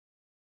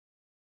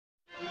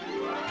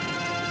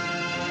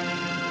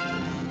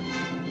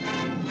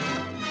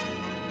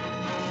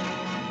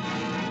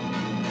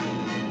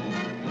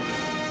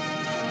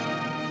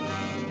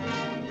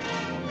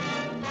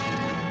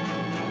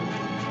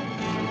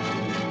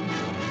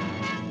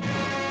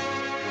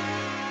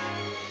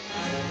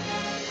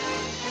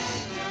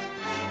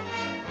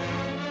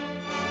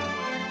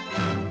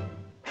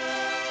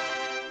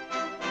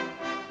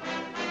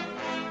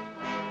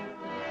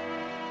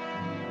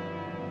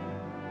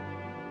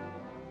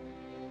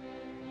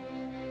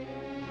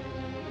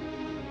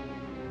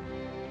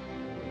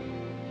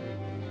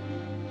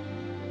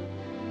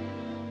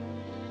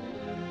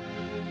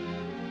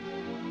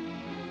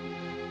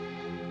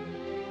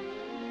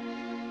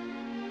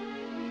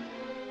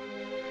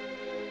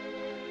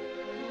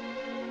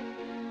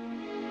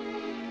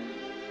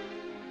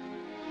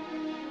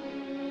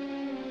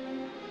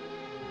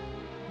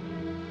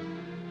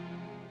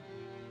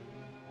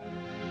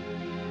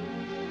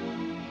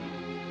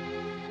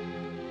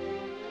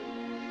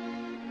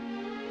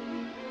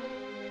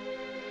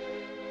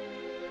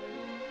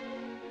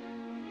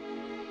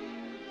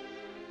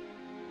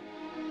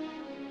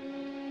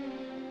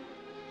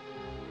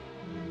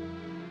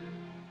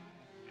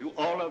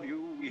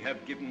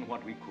have given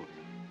what we could.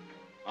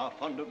 Our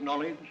fund of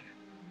knowledge,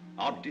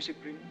 our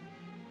discipline,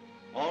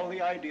 all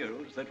the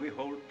ideals that we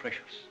hold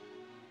precious.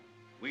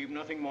 We've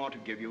nothing more to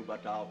give you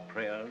but our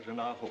prayers and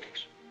our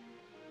hopes.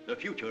 The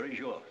future is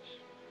yours.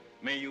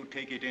 May you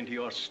take it into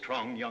your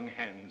strong young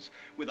hands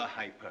with a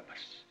high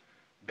purpose.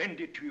 Bend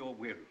it to your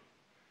will.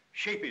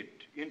 Shape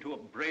it into a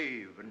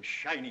brave and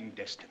shining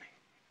destiny.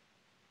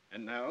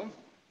 And now,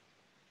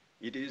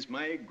 it is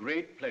my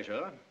great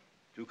pleasure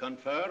to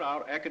confer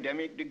our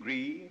academic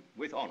degree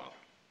with honor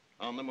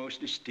on the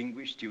most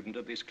distinguished student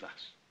of this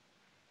class.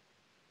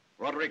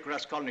 Roderick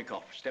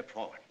Raskolnikov, step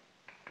forward.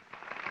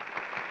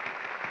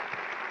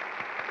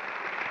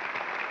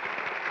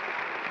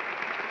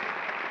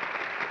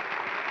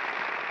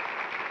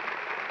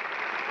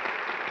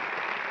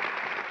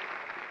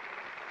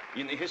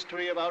 In the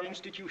history of our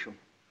institution,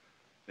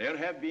 there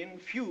have been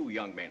few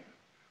young men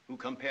who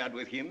compared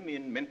with him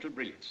in mental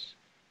brilliance,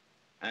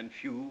 and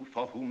few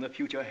for whom the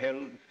future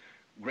held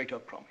greater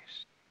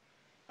promise.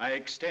 I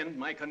extend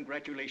my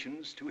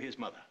congratulations to his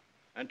mother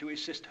and to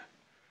his sister,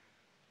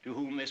 to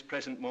whom this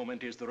present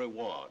moment is the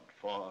reward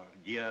for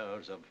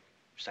years of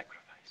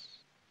sacrifice.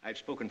 I've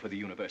spoken for the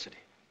university.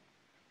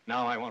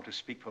 Now I want to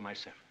speak for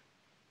myself.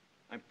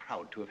 I'm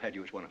proud to have had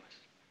you as one of us.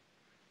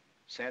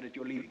 Sad that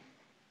you're leaving.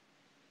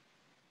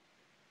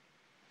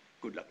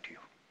 Good luck to you.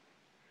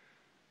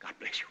 God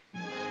bless you.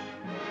 There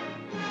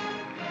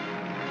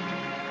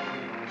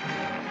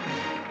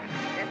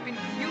have been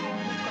few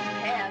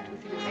compared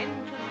with your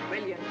mental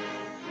brilliance,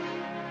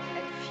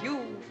 and few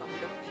from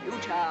the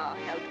future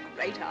held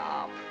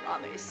greater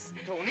promise.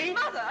 Tony?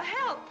 Mother,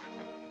 help!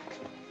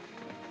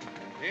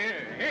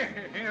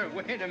 Here,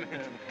 wait a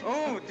minute.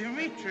 Oh,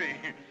 Dmitri.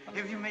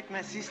 Have you met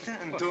my sister,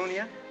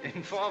 Antonia?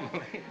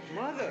 Informally.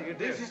 Mother,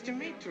 this is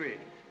Dmitri.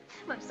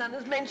 My son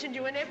has mentioned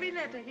you in every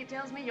letter. He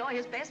tells me you're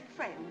his best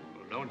friend.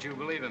 Well, don't you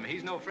believe him.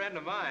 He's no friend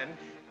of mine.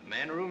 A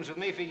man rooms with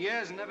me for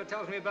years and never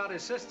tells me about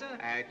his sister.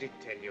 I did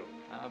tell you.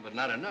 But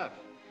not enough.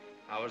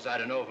 How was I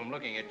to know from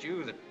looking at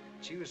you that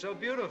she was so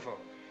beautiful?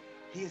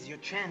 Here's your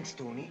chance,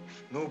 Tony.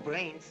 No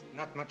brains,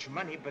 not much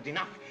money, but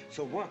enough.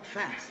 So work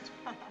fast.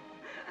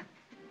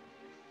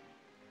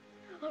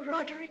 Oh,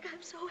 Roderick,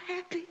 I'm so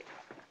happy.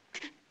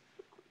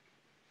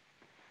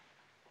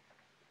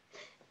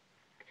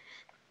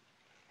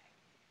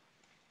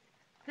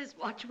 This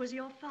watch was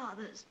your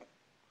father's.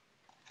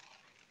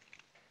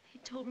 He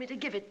told me to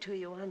give it to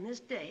you on this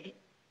day.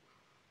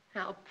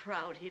 How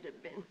proud he'd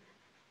have been.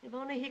 If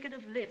only he could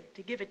have lived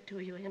to give it to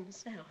you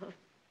himself.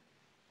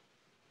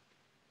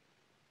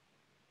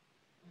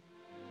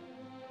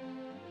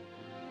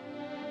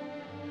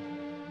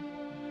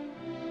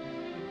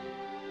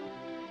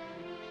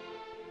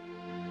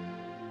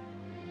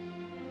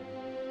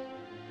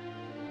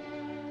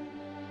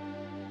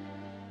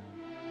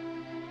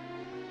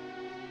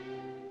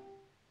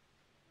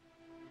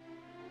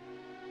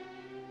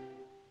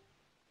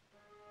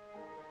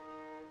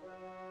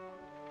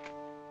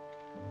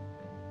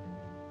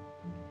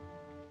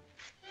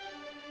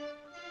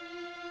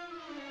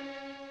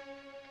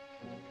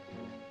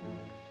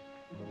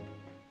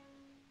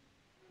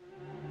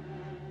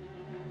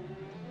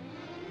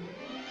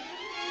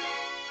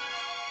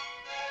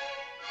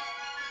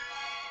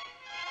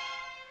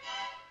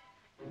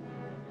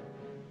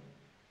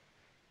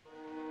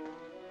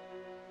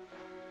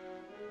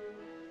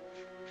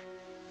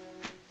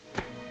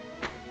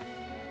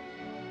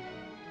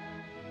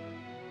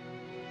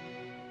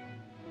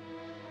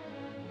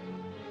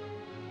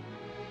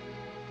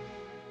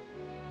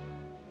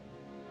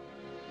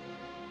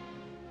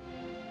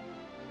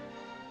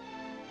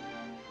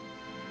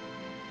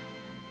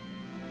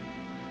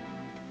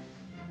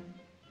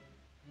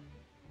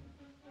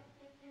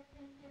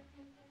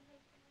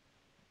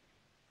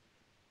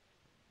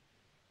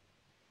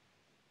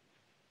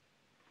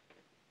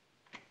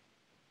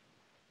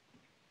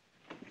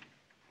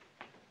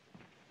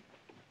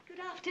 Good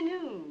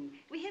afternoon.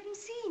 We haven't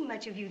seen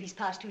much of you these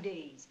past 2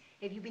 days.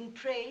 Have you been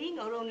praying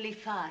or only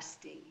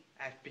fasting?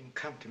 I've been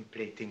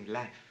contemplating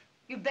life.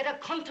 You'd better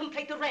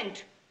contemplate the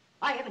rent.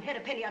 I haven't had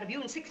a penny out of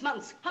you in 6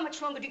 months. How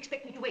much longer do you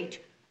expect me to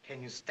wait?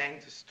 Can you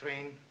stand the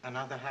strain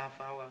another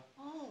half hour?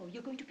 Oh,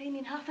 you're going to pay me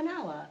in half an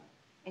hour.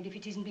 And if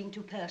it isn't being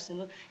too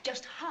personal,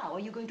 just how are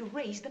you going to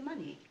raise the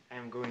money?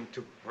 I'm going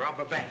to rob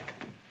a bank.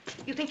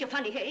 You think you're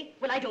funny, hey?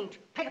 Well, I don't.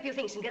 Pack up your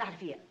things and get out of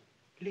here.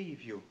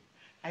 Leave you.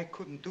 I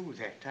couldn't do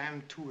that.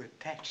 I'm too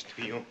attached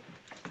to you.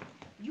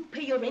 You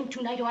pay your rent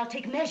tonight or I'll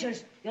take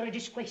measures. You're a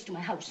disgrace to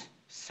my house.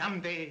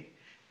 Someday,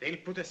 they'll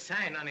put a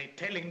sign on it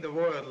telling the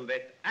world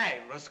that I,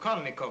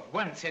 Raskolnikov,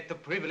 once had the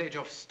privilege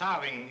of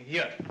starving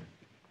here.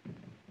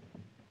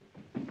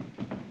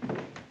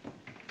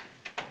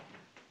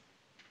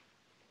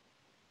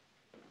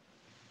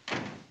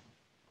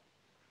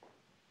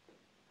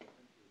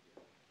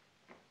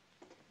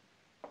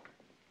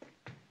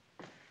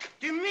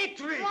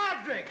 Dmitri!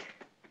 Roderick!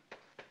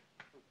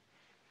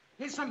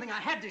 Here's something I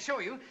had to show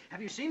you.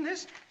 Have you seen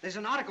this? There's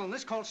an article in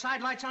this called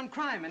Sidelights on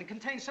Crime, and it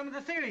contains some of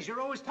the theories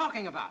you're always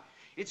talking about.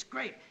 It's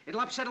great.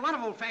 It'll upset a lot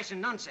of old-fashioned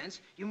nonsense.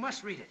 You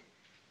must read it.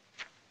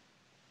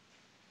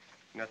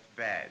 Not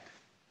bad.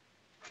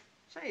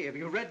 Say, have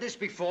you read this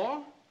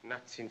before?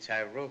 Not since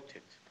I wrote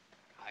it.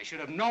 I should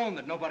have known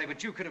that nobody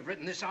but you could have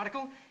written this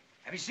article.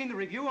 Have you seen the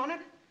review on it?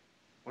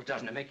 Well,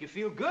 doesn't it make you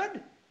feel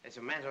good? As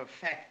a matter of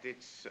fact,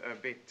 it's a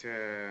bit,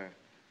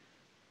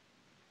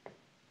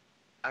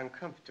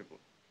 uncomfortable.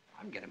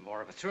 I'm getting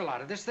more of a thrill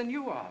out of this than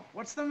you are.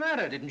 What's the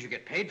matter? Didn't you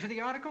get paid for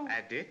the article?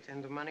 I did,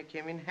 and the money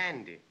came in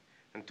handy.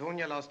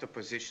 Antonia lost a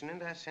position,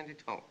 and I sent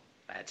it home.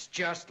 That's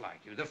just like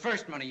you. The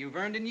first money you've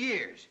earned in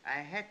years. I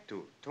had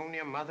to.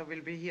 Tonia's mother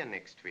will be here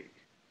next week.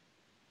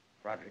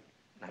 Roderick,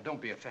 now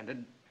don't be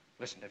offended.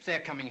 Listen, if they're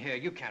coming here,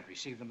 you can't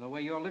receive them the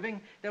way you're living.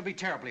 They'll be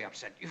terribly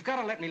upset. You've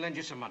got to let me lend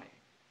you some money.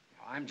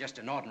 I'm just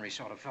an ordinary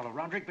sort of fellow,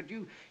 Roderick, but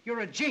you're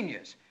a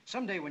genius.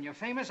 Someday when you're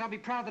famous, I'll be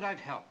proud that I've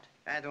helped.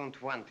 I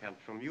don't want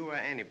help from you or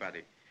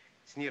anybody.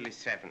 It's nearly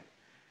 7.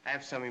 I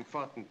have some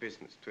important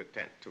business to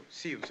attend to.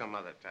 See you some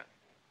other time.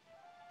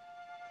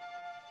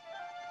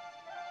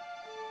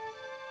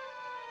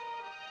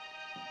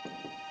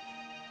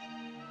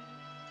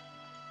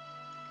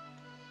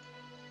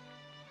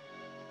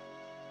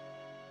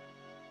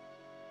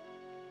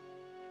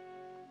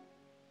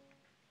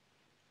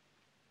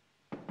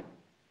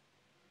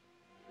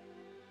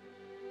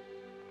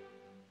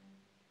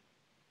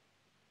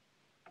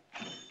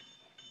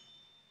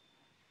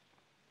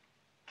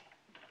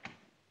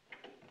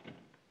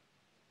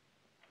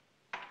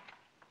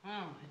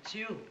 Oh, it's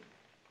you.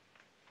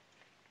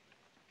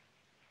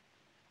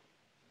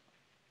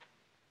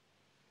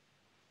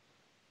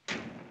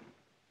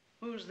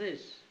 Who's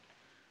this?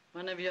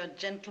 One of your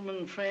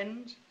gentlemen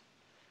friends?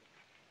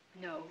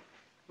 No.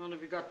 What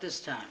have you got this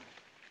time?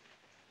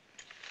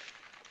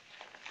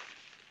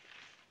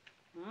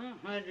 Huh?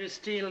 Why'd you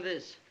steal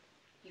this?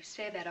 You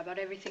say that about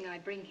everything I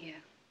bring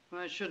here.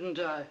 Why shouldn't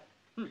I?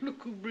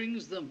 Look who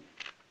brings them.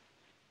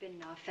 Been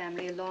in our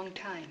family a long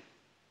time.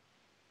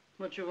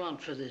 What you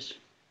want for this?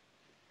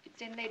 It's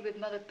inlaid with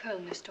mother-pearl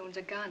and the stones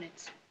are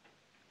garnets.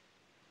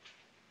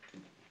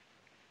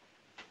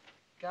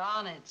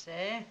 Garnets,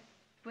 eh?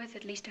 Worth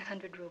at least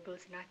 100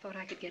 rubles, and I thought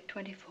I could get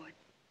 20 for it.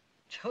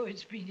 So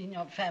it's been in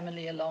your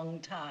family a long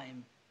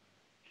time.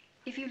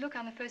 If you look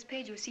on the first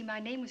page, you'll see my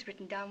name was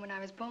written down when I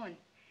was born.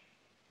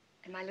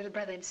 And my little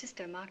brother and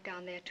sister marked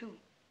down there, too.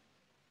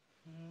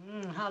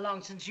 How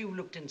long since you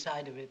looked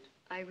inside of it?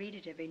 I read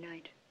it every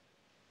night.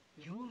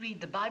 You read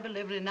the Bible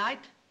every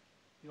night?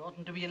 You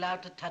oughtn't to be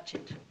allowed to touch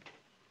it.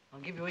 I'll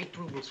give you 8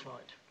 rubles for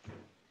it.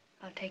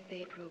 I'll take the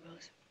 8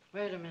 rubles.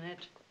 Wait a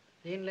minute.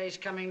 The inlay's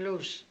coming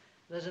loose.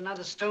 There's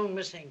another stone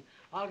missing.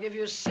 I'll give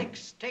you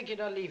 6. Take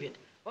it or leave it.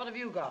 What have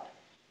you got?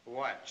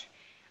 What?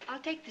 I'll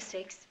take the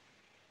 6.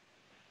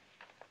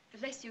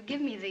 The less you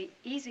give me, the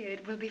easier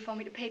it will be for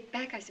me to pay it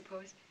back, I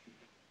suppose.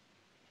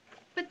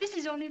 But this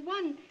is only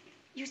 1.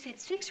 You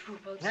said 6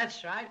 rubles.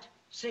 That's right.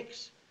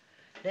 6.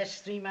 Less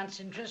 3 months'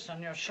 interest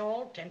on your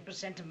shawl,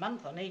 10% a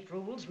month on 8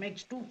 rubles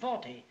makes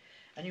 240.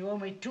 And you owe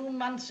me 2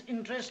 months'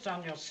 interest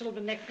on your silver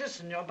necklace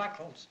and your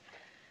buckles.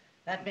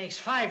 That makes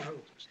 5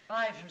 rubles.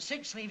 5 from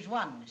 6 leaves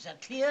 1. Is that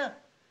clear?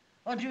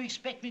 Or do you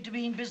expect me to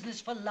be in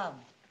business for love?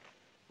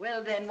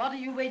 Well, then, what are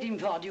you waiting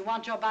for? Do you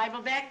want your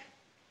Bible back?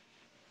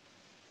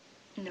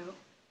 No.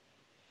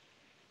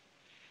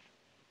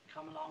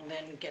 Come along,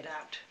 then, and get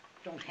out.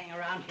 Don't hang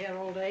around here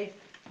all day.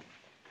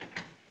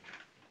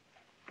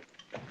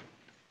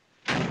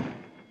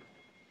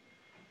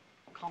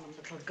 Common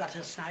little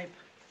gutter snipe.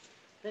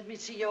 Let me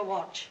see your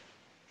watch.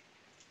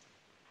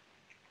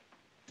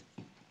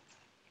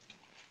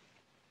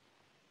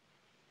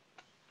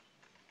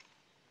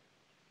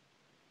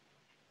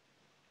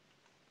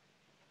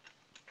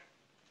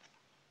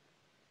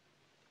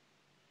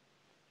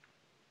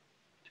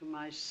 To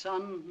my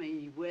son, may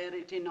he wear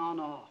it in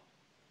honor.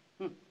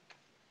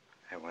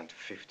 I want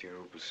 50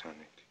 rubles on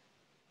it.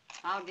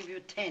 I'll give you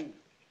 10.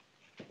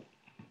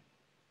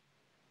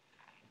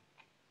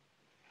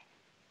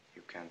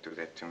 You can't do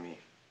that to me.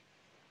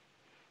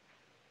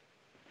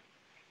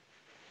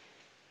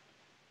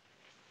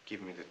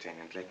 Give me the 10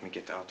 and let me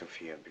get out of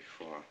here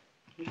before...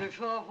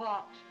 Before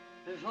what?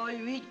 Before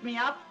you eat me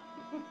up?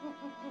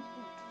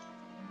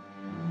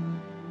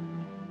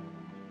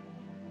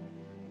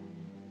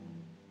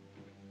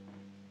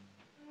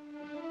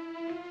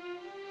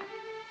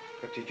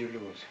 What did you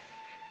lose?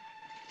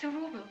 The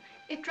ruble.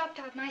 It dropped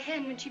out of my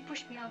hand when she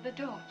pushed me out of the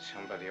door.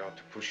 Somebody ought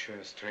to push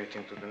her straight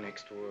into the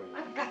next world.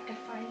 I've got to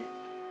find it.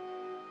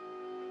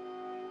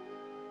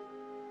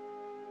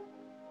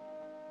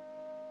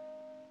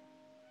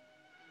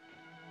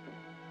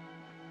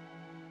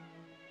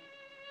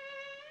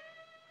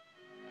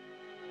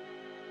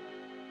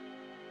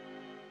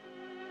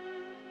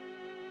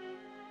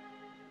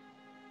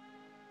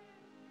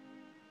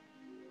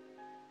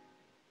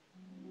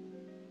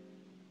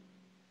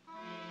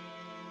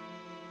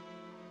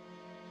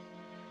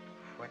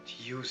 What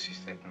use is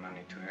that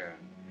money to her?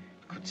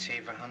 It could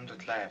save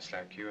 100 lives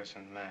like yours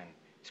and mine.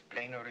 It's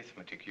plain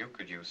arithmetic. You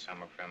could use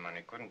some of her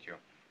money, couldn't you?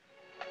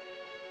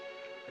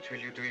 What will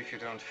you do if you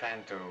don't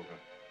find the ruble?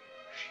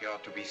 She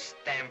ought to be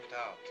stamped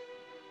out.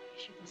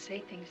 You shouldn't say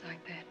things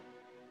like that.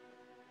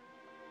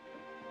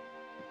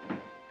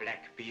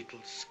 beetle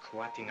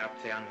squatting up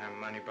there on her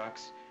money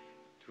box.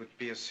 It would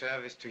be a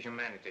service to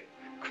humanity.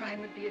 Crime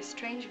would be a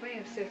strange way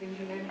of serving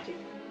humanity.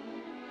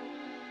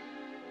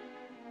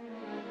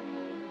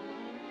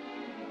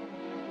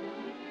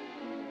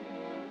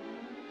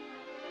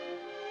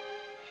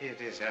 Here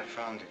it is, I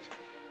found it.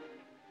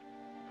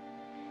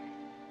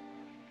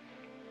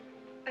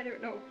 I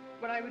don't know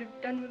what I would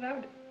have done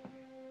without it.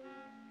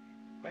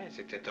 Why is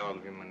it that all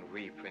women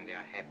weep when they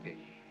are happy?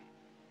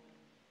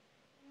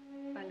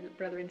 My little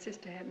brother and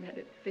sister haven't had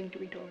a thing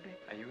to eat all day.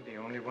 Are you the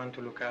only one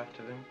to look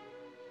after them?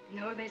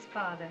 No, there's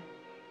Father.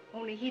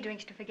 Only he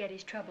drinks to forget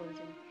his troubles,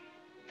 and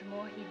the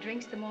more he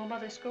drinks, the more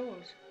Mother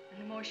scolds.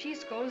 And the more she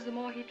scolds, the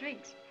more he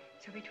drinks.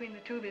 So between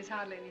the two, there's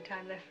hardly any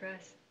time left for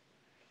us.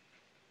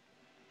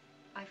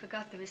 I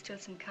forgot there was still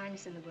some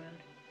kindness in the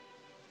world.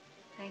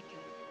 Thank you.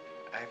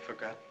 I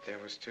forgot there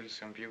was still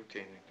some beauty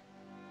in it.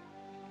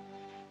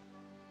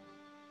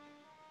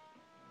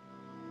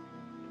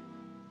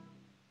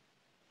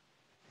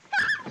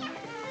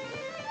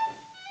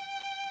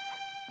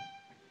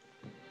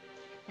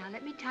 Now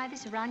let me tie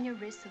this around your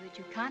wrist so that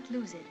you can't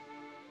lose it.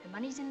 The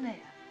money's in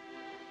there.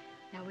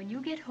 Now when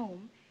you get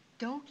home,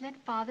 don't let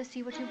Father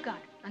see what you've got.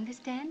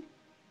 Understand?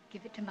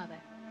 Give it to Mother.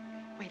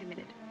 Wait a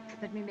minute.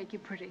 Let me make you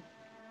pretty.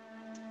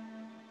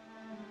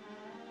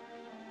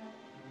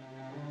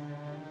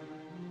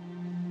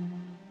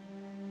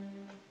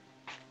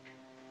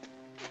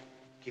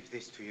 Give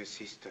this to your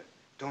sister.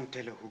 Don't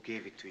tell her who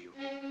gave it to you.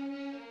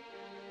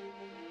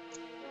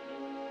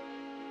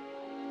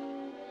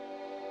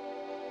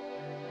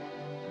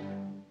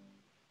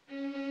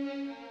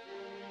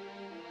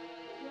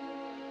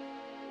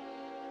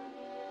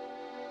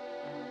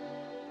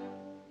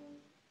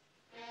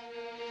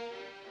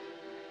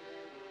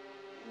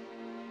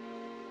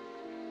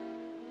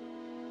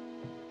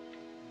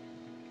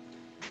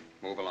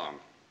 Move along.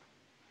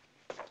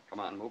 Come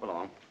on, move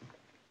along.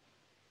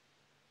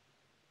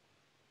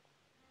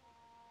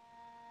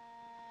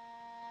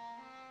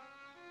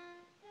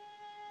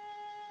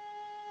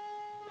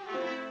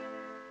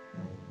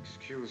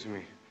 Excuse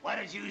me. What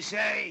did you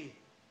say?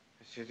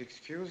 I said,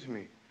 excuse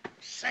me.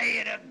 Say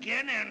it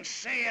again and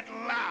say it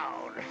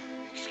loud.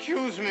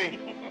 Excuse me.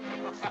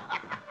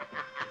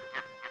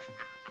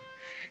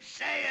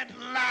 Say it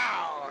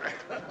loud.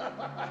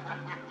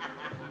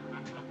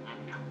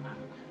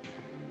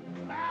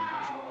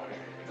 Loud.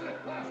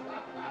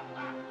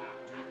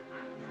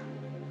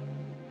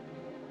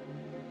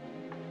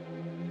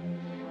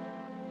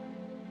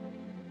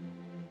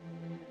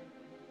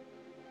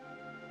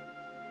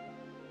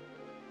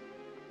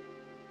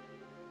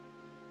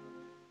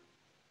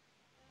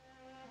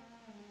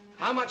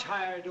 How much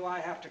higher do I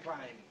have to climb?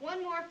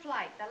 One more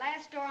flight, the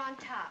last door on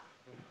top.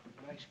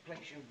 Nice place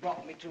you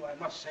brought me to, I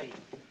must say.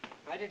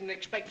 I didn't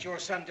expect your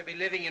son to be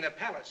living in a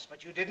palace,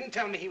 but you didn't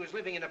tell me he was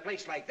living in a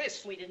place like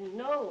this. We didn't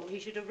know. He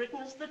should have written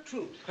us the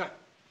truth. Huh.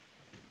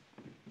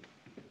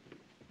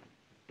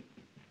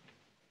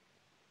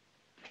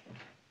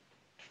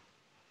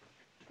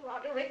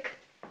 Roderick.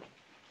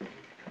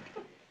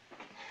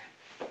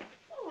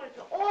 Oh, it's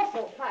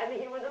awful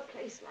finding you in a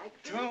place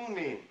like this.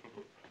 Tony.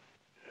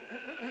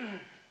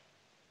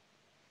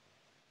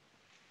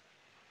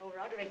 Oh,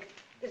 Roderick,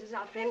 this is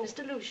our friend,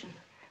 Mr. Lucian,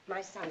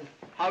 my son.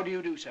 How do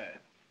you do, sir?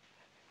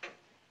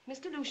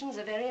 Mr. Lucian's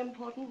a very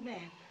important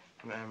man.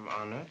 I'm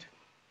honored.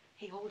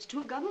 He holds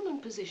 2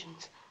 government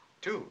positions.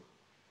 2.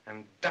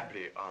 I'm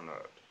doubly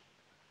honored.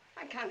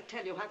 I can't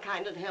tell you how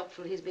kind and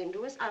helpful he's been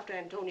to us. After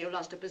Antonio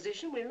lost a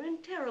position, we were in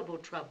terrible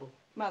trouble.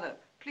 Mother,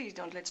 please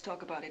don't let's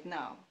talk about it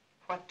now.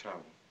 What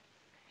trouble?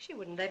 She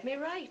wouldn't let me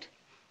write.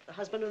 The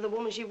husband of the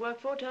woman she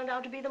worked for turned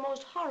out to be the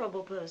most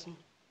horrible person.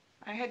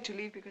 I had to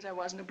leave because I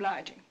wasn't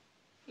obliging.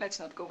 Let's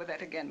not go over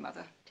that again,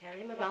 Mother. Tell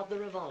him about the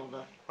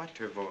revolver. What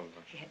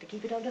revolver? She had to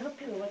keep it under her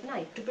pillow at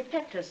night to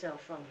protect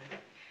herself from him.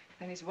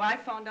 Then his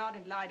wife found out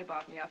and lied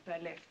about me after I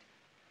left.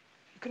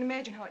 You can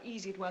imagine how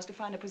easy it was to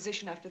find a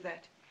position after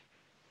that.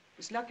 It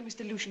was lucky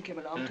Mr. Lucian came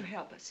along to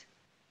help us.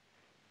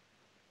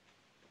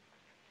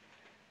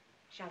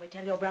 Shall we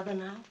tell your brother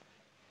now?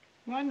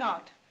 Why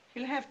not?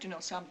 He'll have to know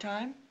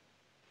sometime.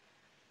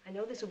 I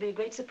know this will be a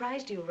great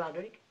surprise to you,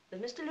 Roderick,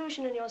 that Mr.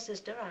 Lucian and your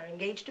sister are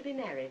engaged to be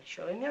married.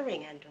 Show him your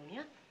ring,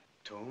 Antonia.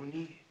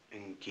 Tony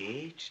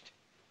engaged?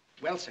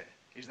 Well, sir,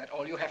 is that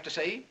all you have to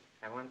say?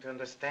 I want to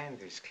understand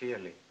this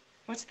clearly.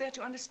 What's there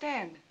to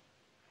understand?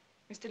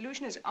 Mr.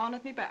 Lucian has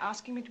honored me by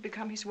asking me to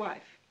become his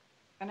wife.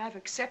 And I've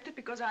accepted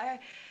because I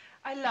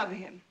love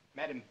him.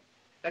 Madam,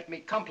 let me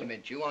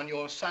compliment you on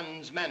your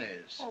son's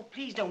manners. Oh,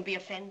 please don't be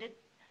offended.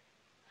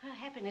 Her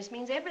happiness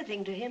means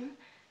everything to him.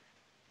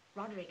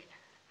 Roderick,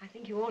 I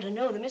think you ought to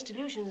know that Mr.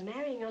 Lucian's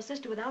marrying your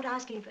sister without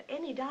asking for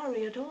any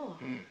dowry at all.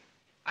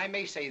 I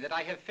may say that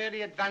I have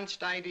fairly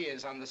advanced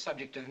ideas on the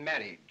subject of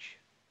marriage.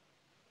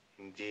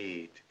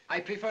 Indeed. I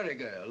prefer a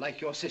girl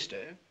like your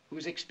sister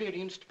who's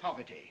experienced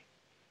poverty.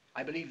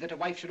 I believe that a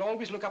wife should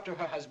always look up to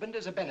her husband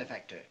as a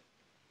benefactor.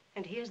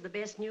 And here's the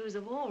best news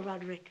of all,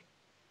 Roderick.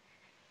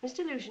 Mr.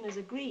 Lucian has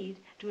agreed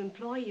to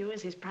employ you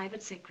as his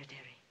private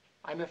secretary.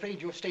 I'm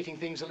afraid you're stating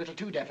things a little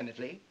too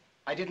definitely.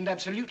 I didn't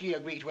absolutely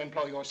agree to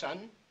employ your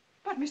son.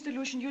 But, Mr.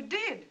 Lucian, you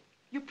did.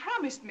 You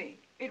promised me.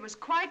 It was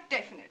quite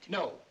definite.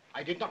 No,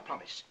 I did not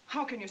promise.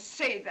 How can you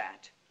say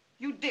that?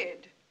 You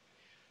did.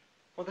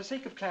 For the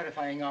sake of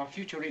clarifying our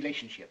future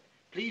relationship,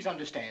 please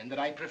understand that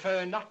I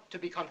prefer not to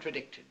be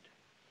contradicted.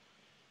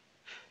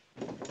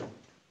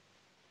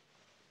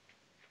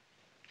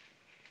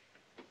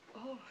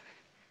 Oh,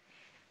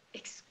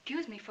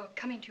 excuse me for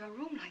coming to your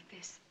room like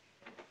this.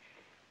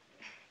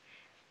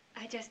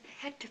 I just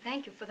had to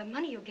thank you for the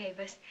money you gave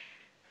us.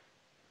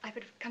 I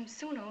would have come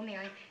sooner, only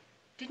I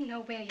didn't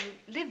know where you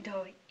lived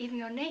or even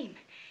your name.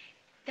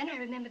 Then I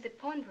remembered that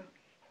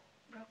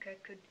pawnbroker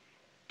could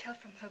tell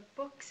from her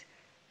books.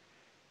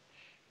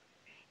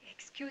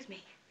 Excuse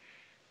me.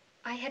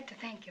 I had to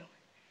thank you.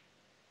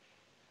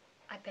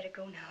 I'd better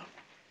go now.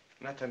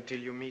 Not until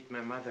you meet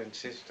my mother and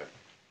sister.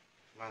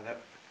 Mother,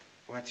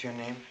 what's your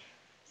name?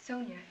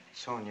 Sonia.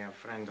 Sonia, a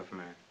friend of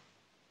mine.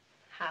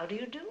 How do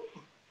you do?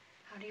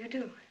 How do you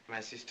do? My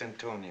sister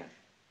Antonia.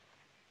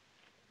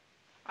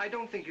 I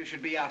don't think you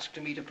should be asked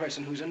to meet a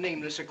person who's a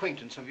nameless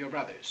acquaintance of your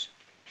brother's.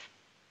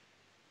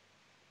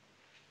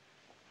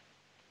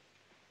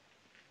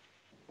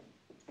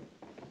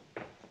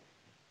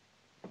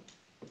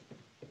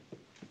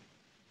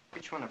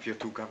 Which one of your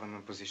two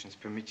government positions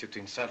permits you to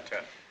insult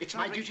her? It's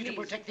my duty to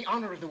protect the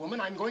honor of the woman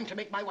I'm going to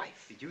make my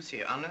wife. Did you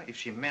say honor? If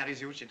she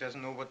marries you, she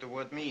doesn't know what the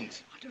word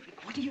means.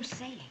 Roderick, what are you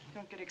saying?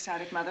 Don't get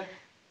excited, Mother.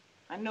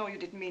 I know you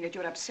didn't mean it.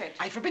 You're upset.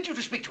 I forbid you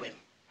to speak to him.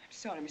 I'm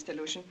sorry, Mr.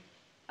 Lucian.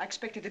 I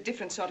expected a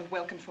different sort of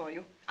welcome for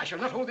you. I shall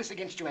not hold this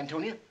against you,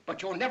 Antonia,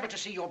 but you're never to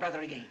see your brother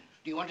again.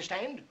 Do you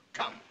understand?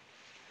 Come.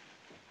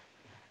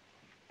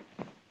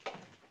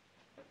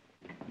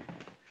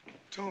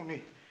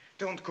 Tony,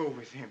 don't go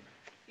with him.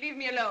 Leave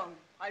me alone.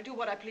 I'll do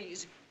what I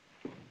please.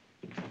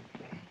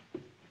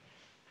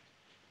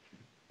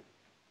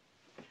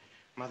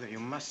 Mother, you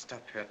must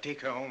stop her. Take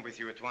her home with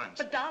you at once.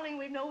 But, darling,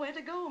 we've nowhere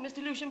to go.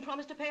 Mr. Lucian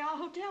promised to pay our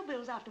hotel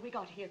bills after we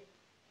got here.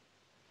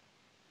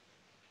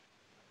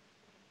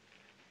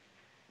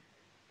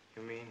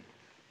 You mean,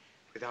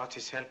 without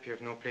his help, you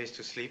have no place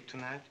to sleep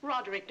tonight?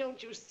 Roderick,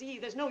 don't you see?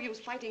 There's no use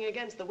fighting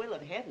against the will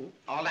of heaven.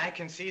 All I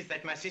can see is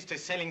that my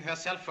sister's selling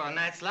herself for a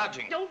night's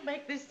lodging. Don't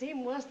make this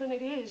seem worse than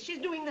it is. She's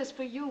doing this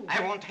for you. I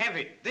won't have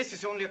it. This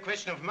is only a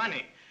question of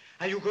money.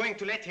 Are you going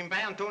to let him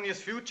buy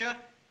Antonia's future?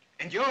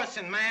 And yours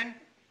and mine?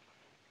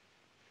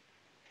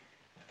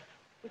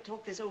 We'll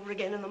talk this over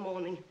again in the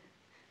morning.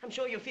 I'm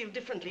sure you'll feel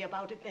differently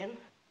about it then.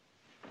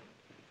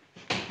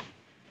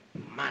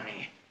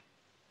 Money.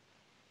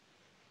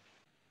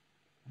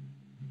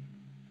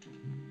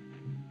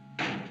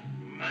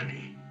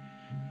 Money.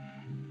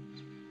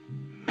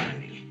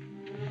 Money.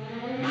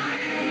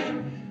 Money.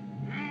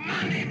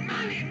 Money,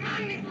 money,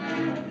 money.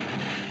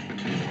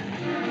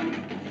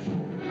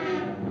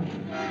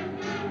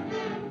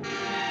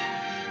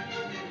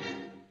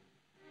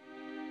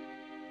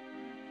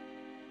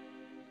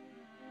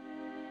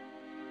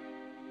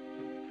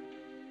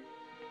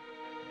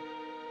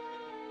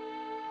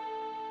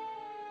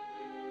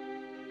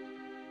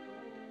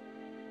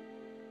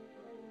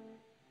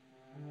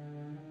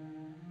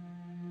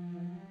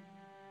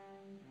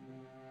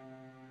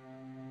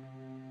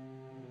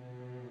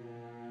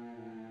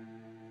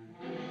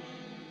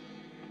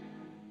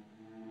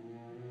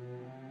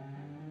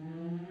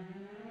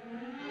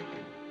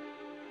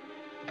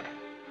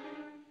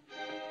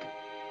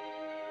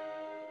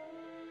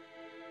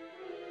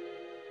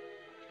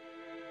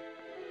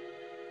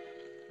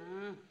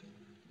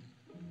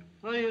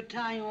 What are you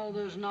tying all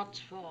those knots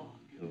for?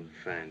 You'll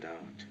find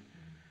out.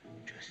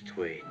 Just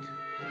wait.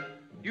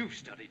 You've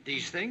studied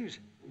these things.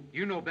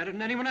 You know better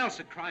than anyone else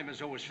that crime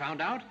is always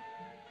found out.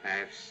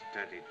 I've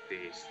studied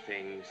these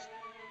things.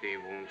 They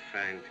won't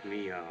find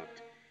me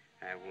out.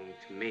 I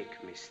won't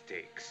make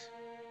mistakes.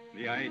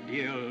 The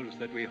ideals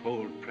that we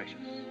hold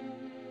precious.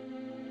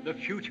 The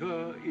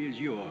future is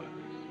yours.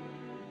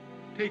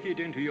 Take it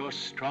into your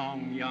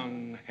strong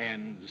young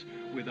hands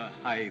with a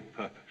high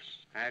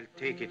purpose. I'll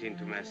take it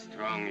into my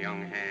strong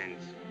young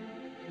hands.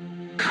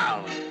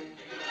 Coward!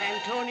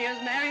 Antonia's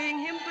marrying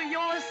him for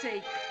your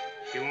sake.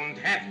 She won't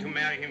have to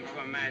marry him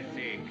for my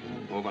sake.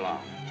 Move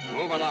along.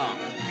 Move along.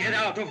 Get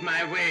out of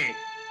my way.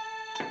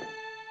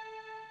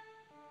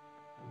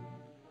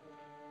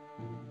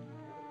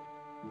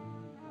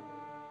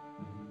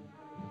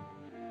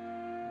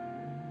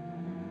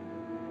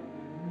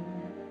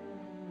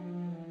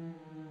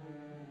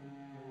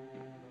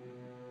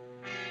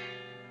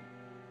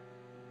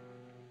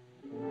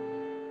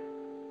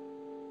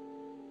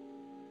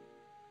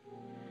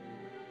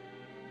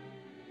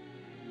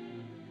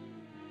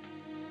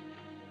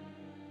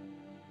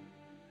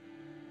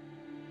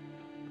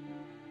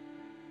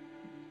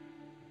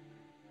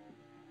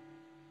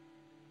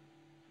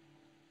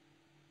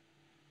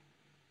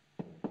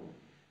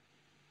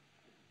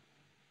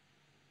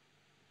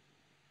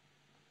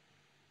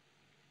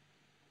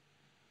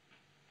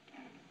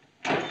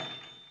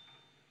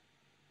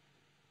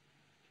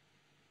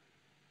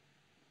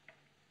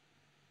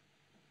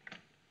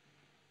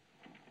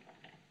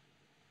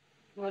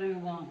 What do you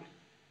want?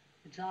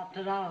 It's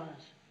after hours.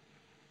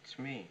 It's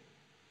me.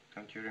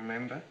 Don't you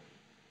remember?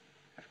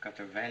 I've got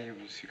a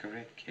valuable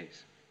cigarette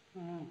case.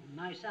 Oh,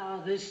 nice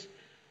hour this.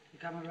 You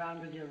come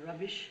around with your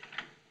rubbish.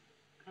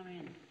 Come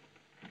in.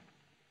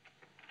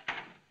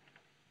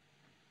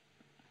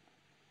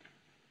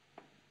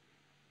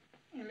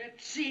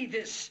 Let's see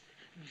this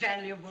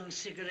valuable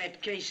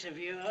cigarette case of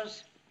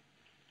yours.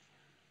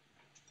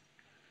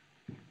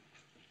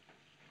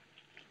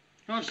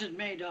 What's it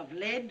made of?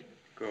 Lead?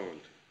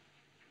 Gold.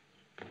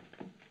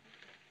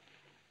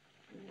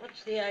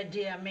 What's the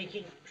idea of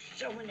making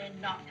so many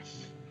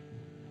knots?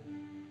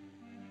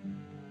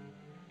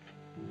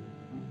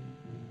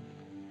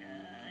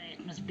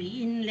 It must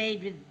be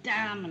inlaid with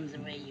diamonds the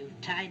way you've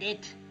tied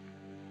it.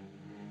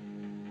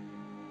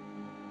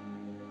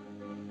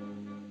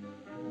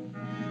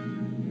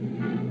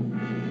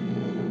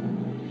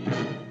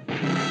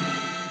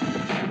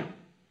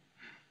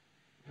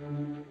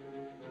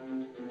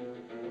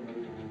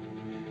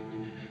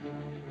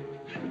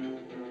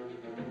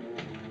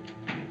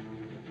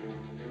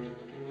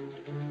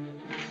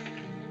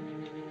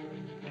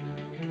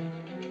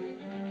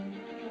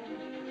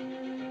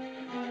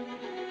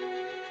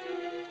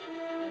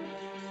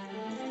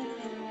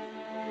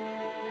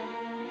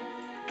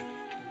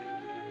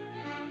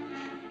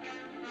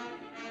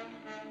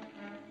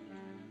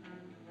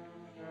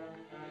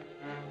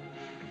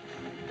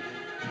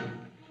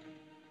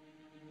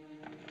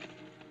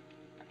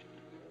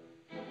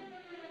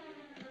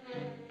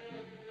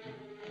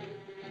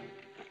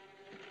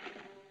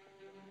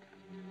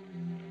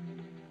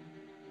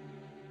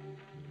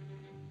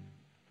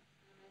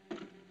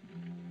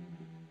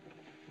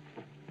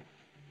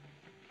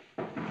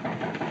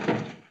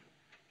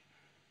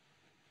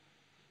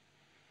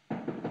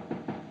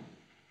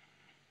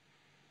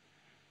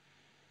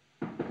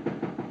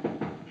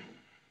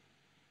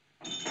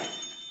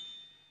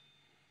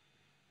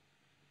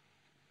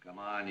 Come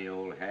on, you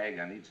old hag.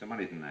 I need some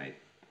money tonight.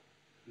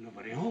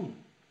 Nobody home.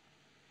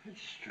 That's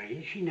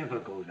strange. She never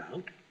goes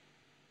out.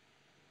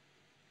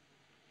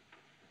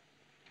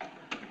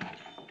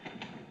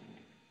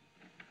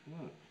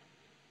 Look.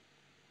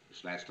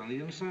 It's latched on the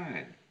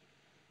inside.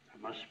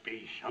 There must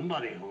be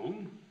somebody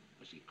home.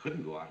 Well, she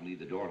couldn't go out and leave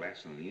the door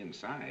latched on the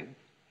inside.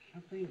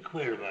 Something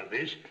queer about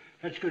this.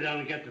 Let's go down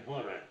and get the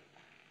porter.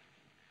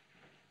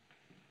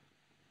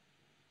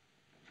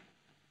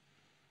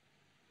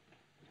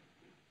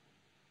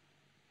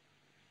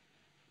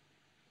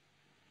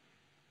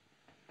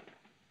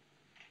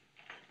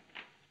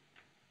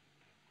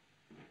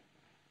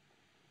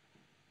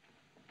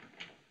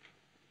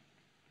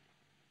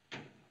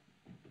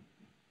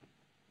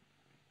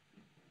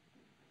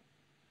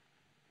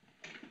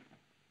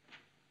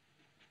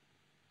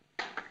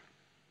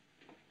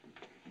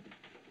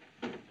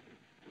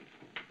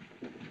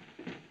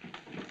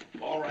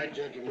 All right,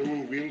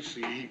 gentlemen, we'll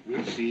see.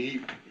 We'll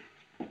see.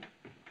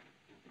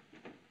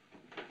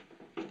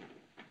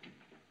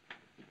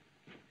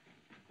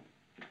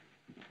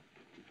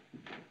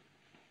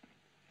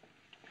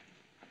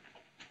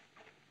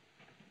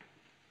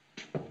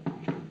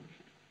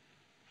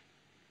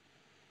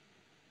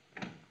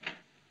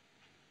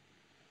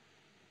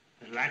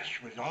 The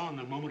latch was on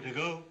a moment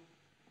ago.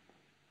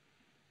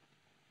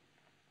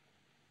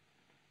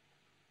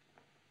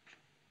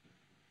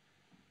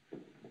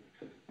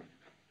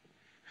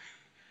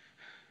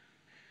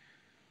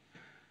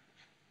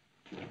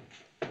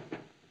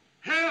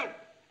 Help!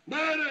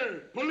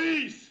 Murder!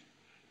 Police!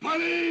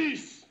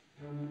 Police!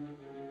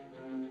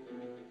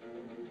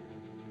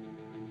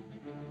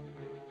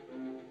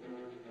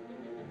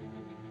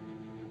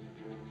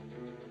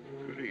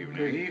 Good evening.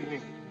 Good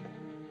evening.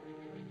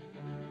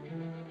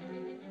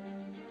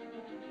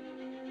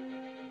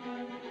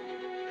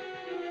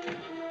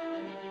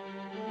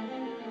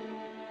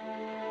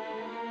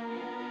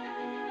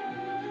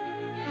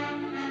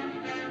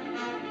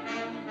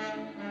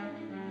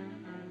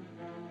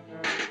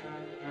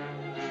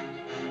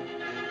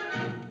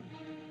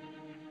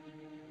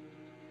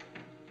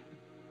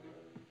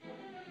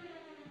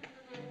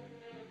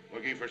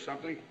 Looking for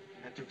something?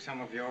 I took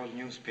some of your old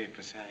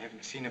newspapers. I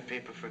haven't seen a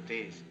paper for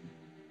days.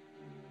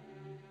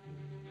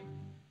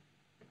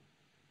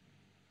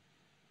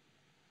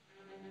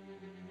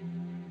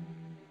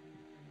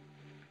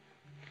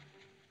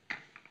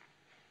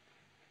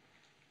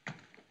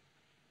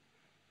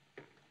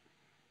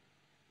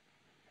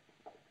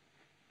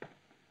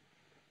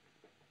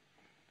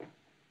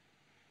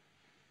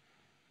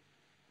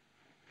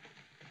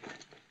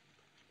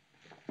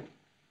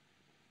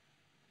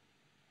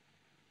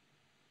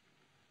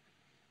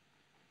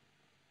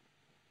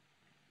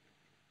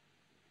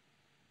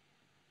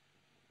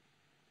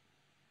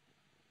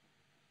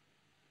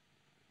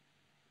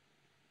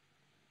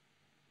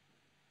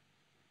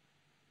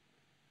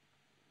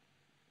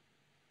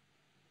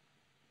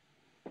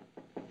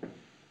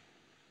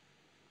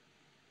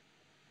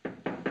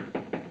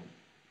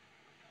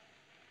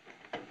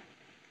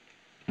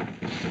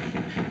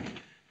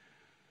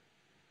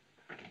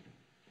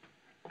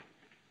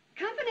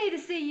 Company to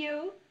see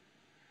you.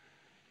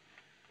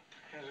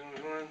 I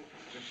don't want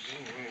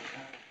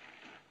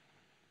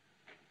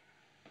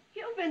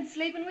You've been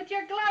sleeping with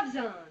your gloves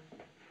on.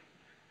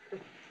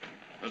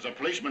 There's a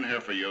policeman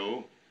here for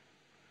you.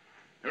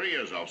 Here he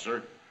is,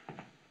 officer.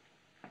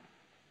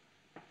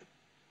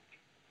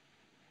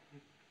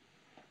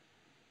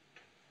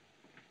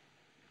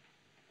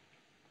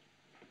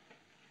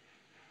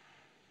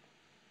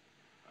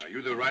 Are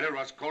you the writer,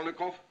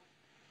 Raskolnikov?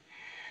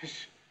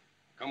 Yes.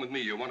 Come with me.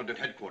 You're wanted at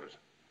headquarters.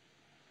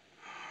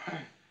 Well,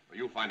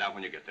 you'll find out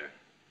when you get there.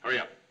 Hurry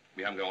up.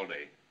 We haven't got all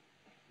day.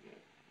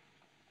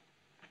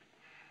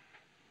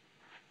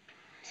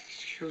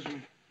 Excuse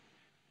me.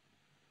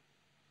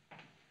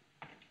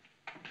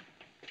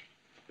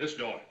 This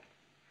door.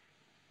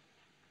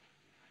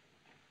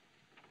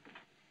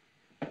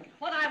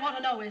 What I want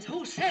to know is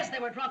who says they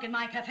were drunk in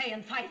my cafe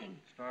and fighting?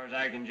 As far as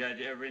I can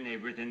judge, every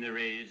neighbor within the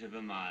radius of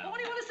a mile. Well, what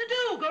do you want us to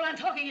do? Go around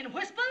talking in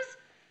whispers?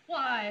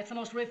 Why, it's the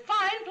most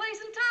refined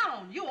place in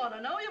town. You ought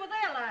to know. You were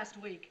there last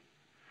week.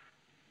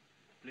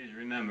 Please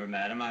remember,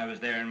 madam, I was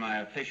there in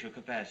my official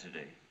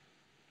capacity.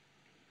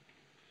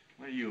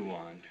 What do you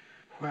want?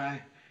 Well,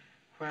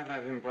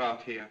 I've been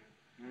brought here.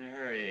 In a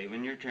hurry.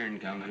 When your turn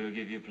comes, we'll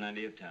give you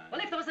plenty of time.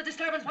 Well, if there was a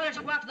disturbance, why don't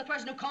you go after the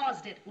person who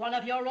caused it? One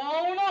of your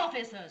own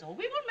officers. Oh,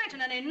 we won't mention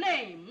any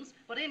names,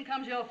 but in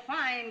comes your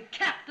fine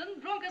captain,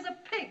 drunk as a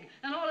pig,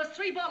 and orders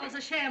 3 bottles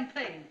of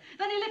champagne.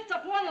 Then he lifts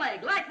up one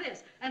leg, like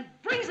this, and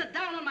brings it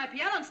down on my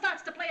piano and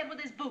starts to play it with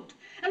his boot.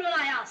 And when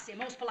I asked him,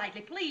 most politely,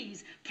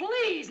 please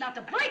not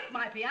to break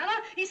my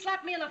piano, he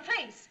slapped me in the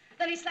face.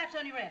 Then he slaps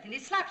Henriette, and he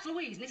slaps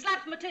Louise, and he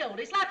slaps Mathilde,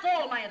 he slaps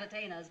all my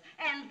entertainers.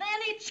 And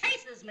then he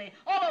chases me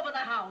all over the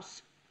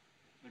house.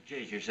 Well,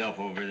 chase yourself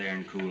over there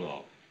and cool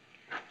off.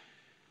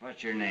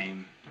 What's your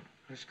name?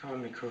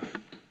 Raskolnikov.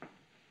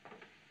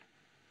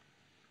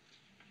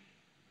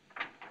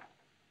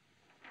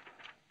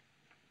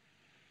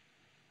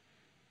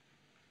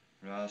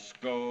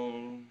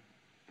 Raskolnikov.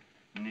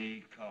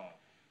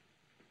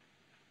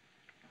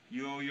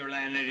 You owe your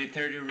landlady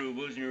 30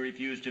 rubles and you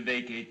refuse to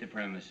vacate the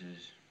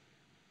premises.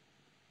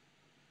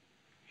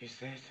 Is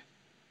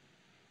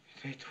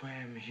that why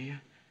I'm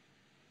here?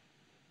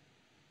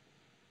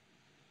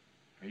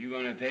 Are you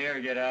going to pay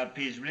or get out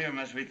peaceably, or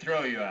must we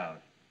throw you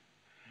out?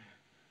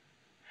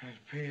 I'll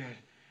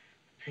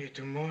pay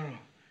tomorrow.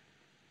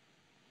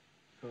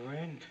 The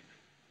rent.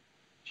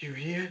 Do you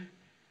hear?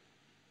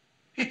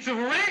 It's a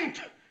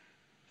rent!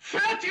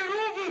 30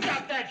 rubles!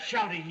 Stop that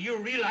shouting. You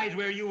realize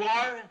where you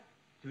are?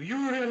 Do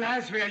you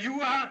realize where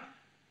you are?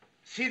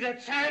 See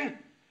that sign?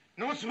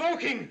 No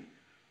smoking.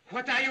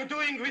 What are you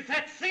doing with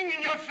that thing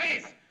in your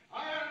face?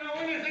 I don't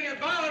know anything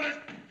about it.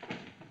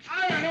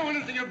 I don't know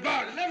anything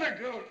about it. Let me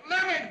go.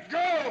 Let me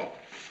go.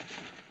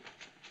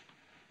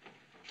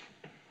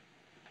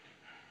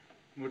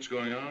 What's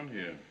going on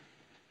here?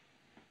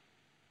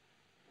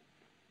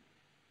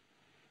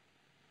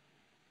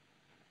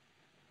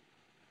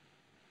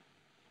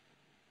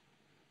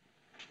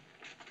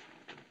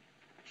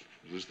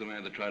 Is this the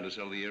man that tried to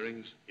sell the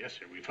earrings? Yes,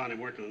 sir. We found him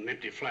working in an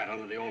empty flat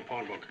under the old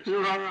pawnbrokers.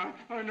 Your Honor,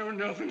 I know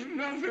nothing.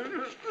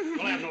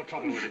 We'll have no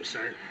trouble with him,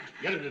 sir.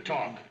 Get him to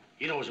talk.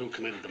 He knows who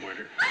committed the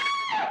murder.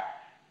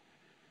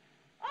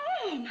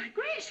 Oh, my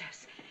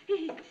gracious.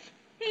 He's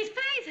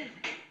fainted.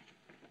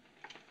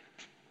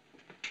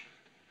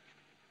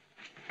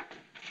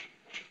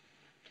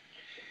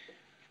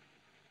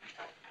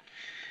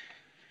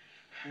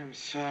 I'm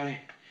sorry.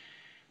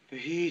 The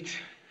heat.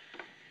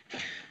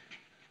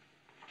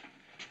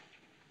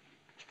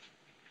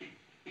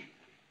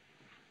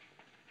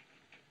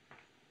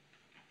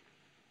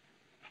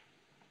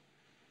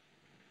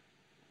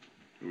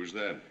 Who's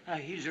that?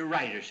 He's a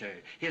writer, sir.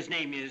 His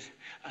name is...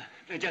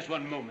 just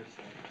one moment,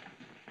 sir.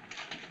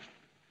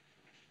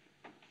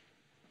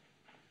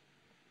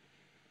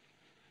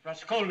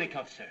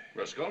 Raskolnikov, sir.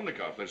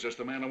 Raskolnikov? That's just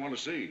the man I want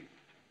to see.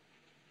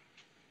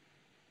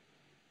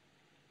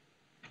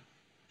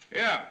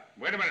 Yeah,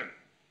 wait a minute.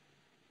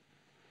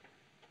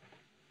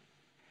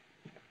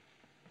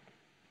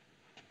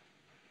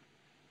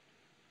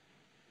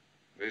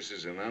 This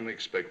is an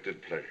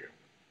unexpected pleasure.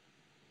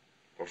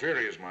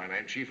 Porfiry is my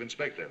name, Chief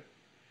Inspector.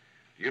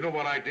 You know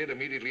what I did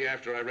immediately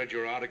after I read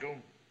your article?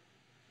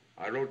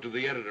 I wrote to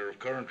the editor of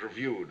Current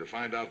Review to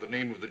find out the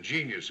name of the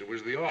genius who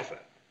was the author.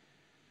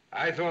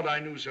 I thought I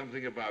knew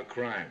something about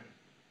crime,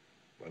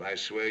 but I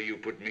swear you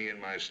put me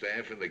and my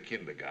staff in the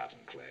kindergarten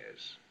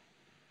class.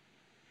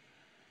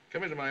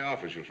 Come into my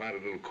office. You'll find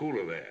it a little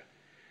cooler there.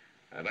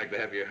 I'd like to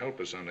have you help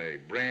us on a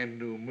brand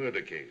new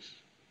murder case.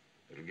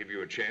 It'll give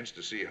you a chance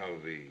to see how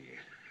the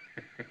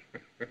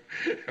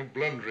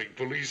blundering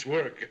police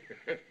work.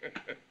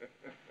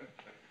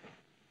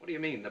 What do you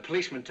mean? The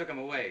policeman took him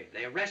away.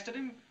 They arrested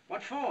him?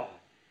 What for?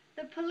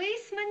 The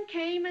policeman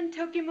came and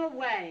took him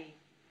away.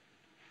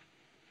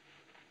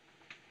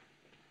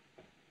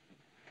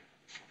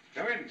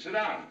 Come in, sit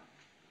down.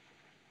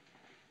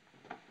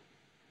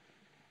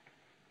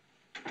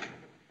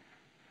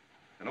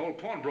 An old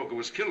pawnbroker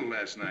was killed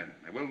last night.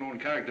 A well-known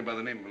character by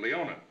the name of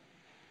Leona.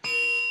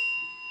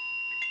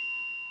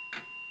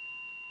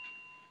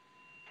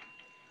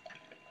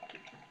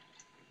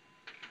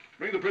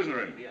 Bring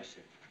prisoner in. Yes,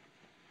 sir.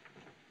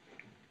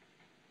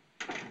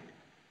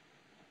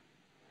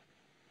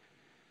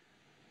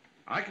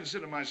 I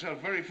consider myself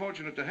very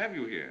fortunate to have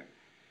you here.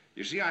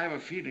 You see, I have a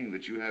feeling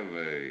that you have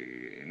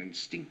an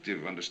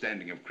instinctive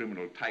understanding of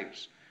criminal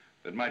types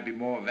that might be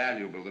more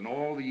valuable than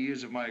all the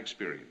years of my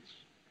experience.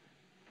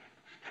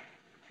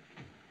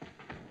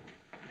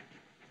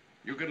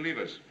 You can leave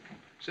us.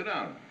 Sit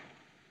down.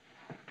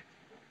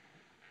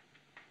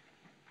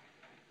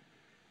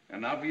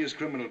 An obvious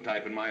criminal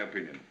type, in my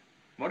opinion.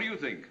 What do you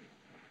think?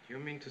 You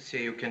mean to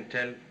say you can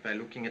tell by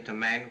looking at a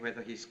man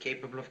whether he's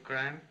capable of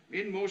crime?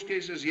 In most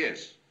cases,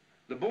 yes.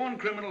 The born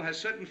criminal has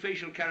certain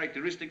facial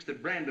characteristics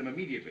that brand him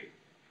immediately.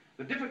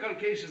 The difficult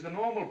case is the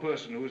normal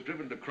person who is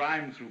driven to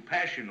crime through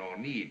passion or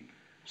need.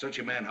 Such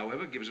a man,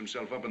 however, gives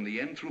himself up in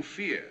the end through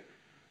fear.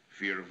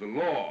 Fear of the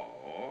law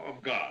or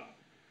of God.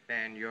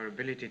 Then your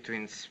ability to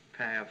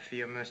inspire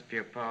fear must be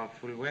a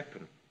powerful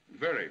weapon.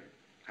 Very.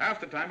 Half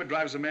the time it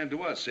drives a man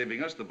to us,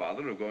 saving us the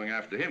bother of going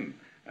after him.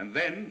 And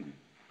then,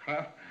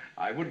 well,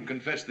 I wouldn't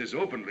confess this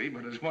openly,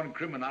 but as one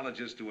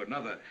criminologist to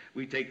another,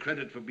 we take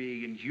credit for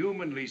being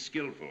inhumanly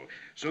skillful.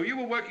 So you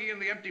were working in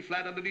the empty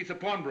flat underneath the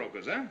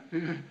pawnbrokers, huh?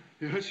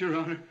 Yes, Your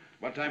Honor.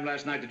 What time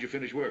last night did you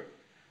finish work?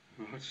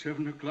 About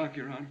 7 o'clock,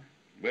 Your Honor.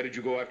 Where did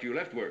you go after you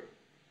left work?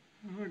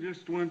 I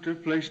just went to a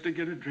place to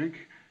get a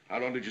drink. How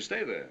long did you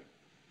stay there?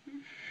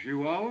 A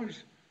few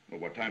hours. Well,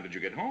 what time did you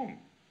get home?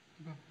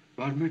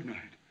 About midnight.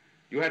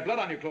 You had blood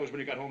on your clothes when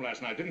you got home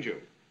last night, didn't you?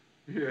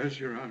 Yes,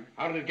 Your Honor.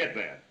 How did it get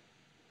there?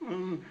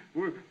 Well,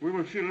 we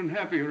were feeling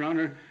happy, Your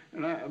Honor,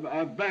 and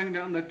I banged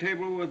down the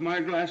table with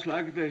my glass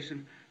like this,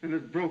 and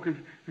it broke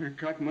and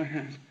caught my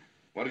hand.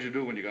 What did you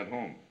do when you got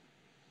home?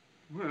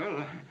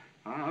 Well,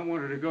 I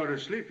wanted to go to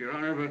sleep, Your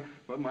Honor,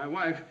 but my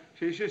wife,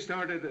 she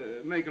started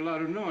to make a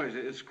lot of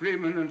noise,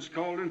 screaming and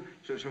scolding,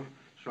 so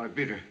I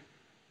beat her.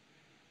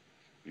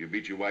 You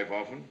beat your wife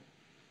often?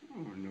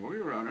 Oh, no,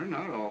 Your Honor,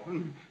 not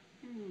often.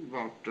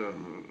 About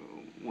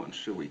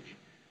once a week.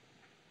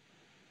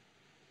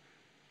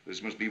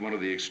 This must be one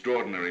of the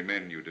extraordinary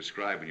men you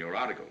describe in your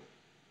article.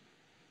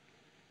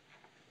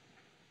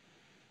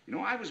 You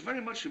know, I was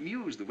very much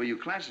amused the way you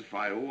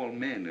classify all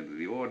men into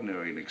the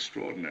ordinary and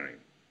extraordinary.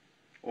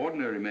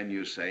 Ordinary men,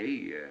 you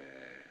say,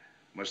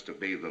 must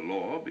obey the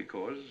law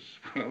because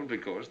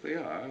they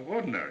are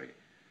ordinary.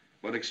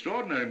 But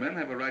extraordinary men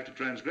have a right to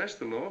transgress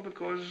the law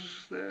because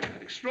they're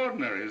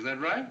extraordinary. Is that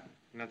right?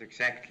 Not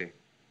exactly.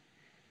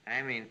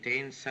 I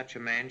maintain such a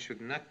man should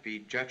not be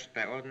judged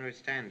by ordinary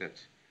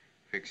standards.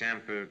 For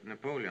example,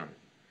 Napoleon.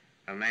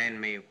 A man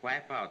may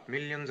wipe out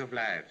millions of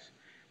lives,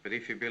 but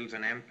if he builds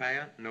an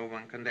empire, no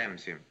one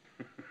condemns him.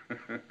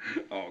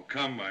 Oh,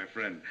 come, my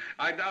friend.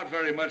 I doubt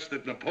very much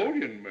that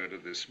Napoleon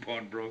murdered this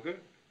pawnbroker.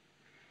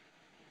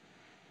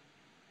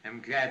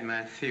 I'm glad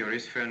my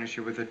theories furnish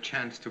you with a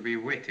chance to be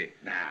witty.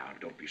 Now,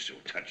 don't be so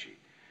touchy.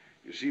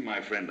 You see,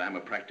 my friend, I'm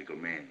a practical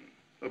man,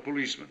 a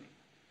policeman.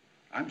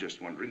 I'm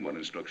just wondering what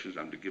instructions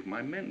I'm to give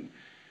my men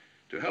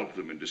to help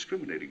them in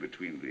discriminating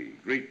between the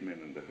great men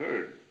and the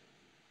herd.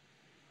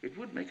 It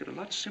would make it a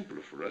lot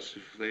simpler for us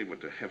if they were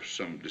to have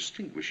some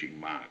distinguishing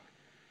mark.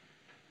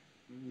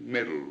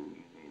 Medal,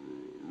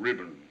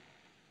 ribbon,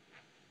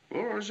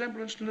 or a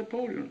resemblance to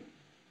Napoleon.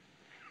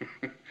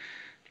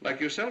 Like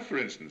yourself, for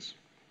instance.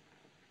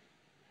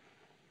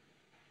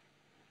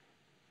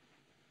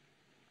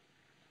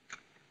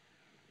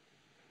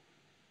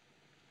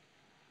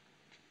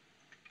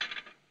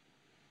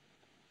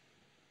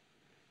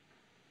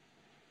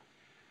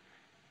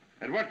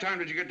 At what time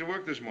did you get to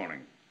work this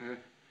morning?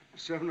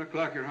 7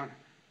 o'clock, Your Honor.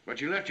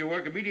 But you left your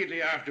work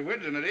immediately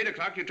afterwards, and at 8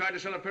 o'clock you tried to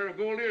sell a pair of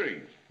gold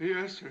earrings.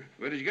 Yes, sir.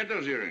 Where did you get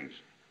those earrings?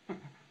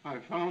 I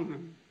found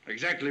them.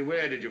 Exactly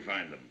where did you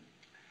find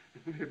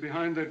them?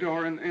 Behind the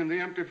door in the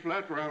empty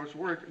flat where I was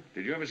working.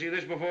 Did you ever see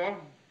this before?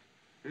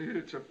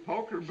 It's a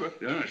poker, but...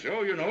 Yeah,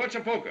 so you know it's a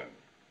poker.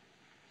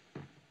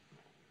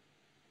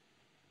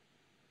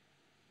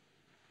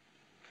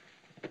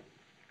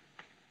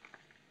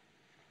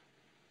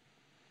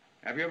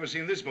 Have you ever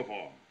seen this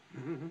before?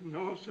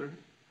 No, sir.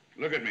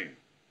 Look at me.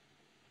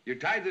 You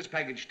tied this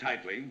package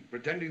tightly,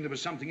 pretending there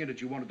was something in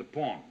it you wanted to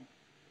pawn.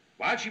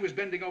 While she was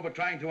bending over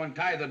trying to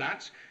untie the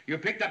knots, you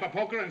picked up a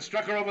poker and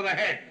struck her over the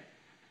head.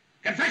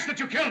 Confess that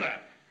you killed her.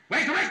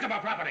 Where's the rest of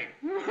our property?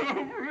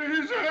 Oh,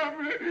 please help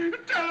me.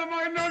 Tell him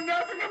I know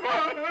nothing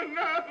about it.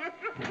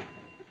 Nothing.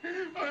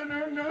 I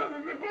know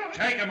nothing about it.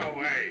 Take him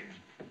away.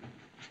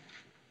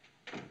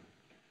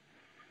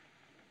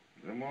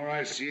 The more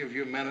I see of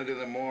humanity,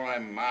 the more I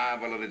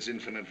marvel at its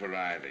infinite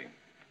variety.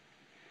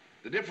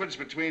 The difference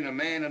between a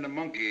man and a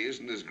monkey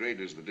isn't as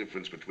great as the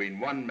difference between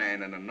one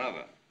man and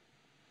another.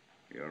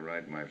 You're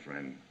right, my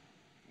friend.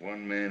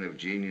 One man of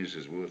genius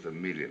is worth a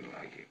million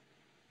like him.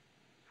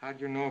 How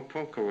do you know a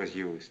poker was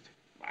used?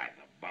 Why,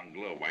 the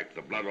bungler wiped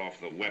the blood off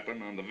the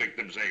weapon on the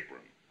victim's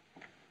apron.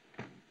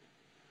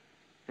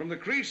 From the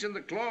crease in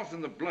the cloth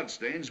and the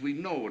bloodstains, we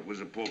know it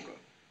was a poker.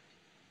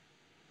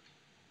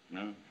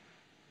 No?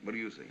 What do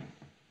you think?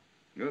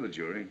 You're the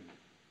jury.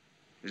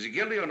 Is he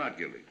guilty or not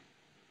guilty?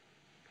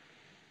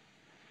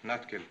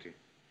 Not guilty.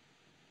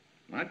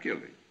 Not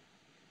guilty.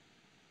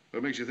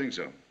 What makes you think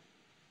so?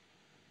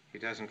 He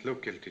doesn't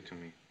look guilty to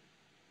me.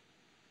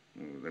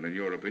 Oh, then in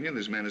your opinion,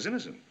 this man is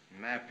innocent.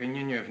 In my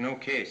opinion, you have no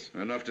case.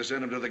 Enough to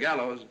send him to the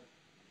gallows.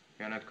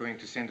 You're not going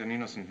to send an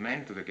innocent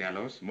man to the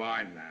gallows.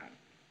 Why not?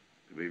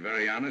 To be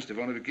very honest, if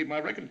only to keep my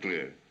record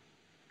clear.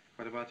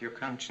 What about your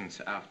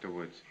conscience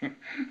afterwards?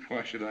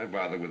 Why should I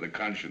bother with the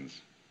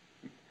conscience?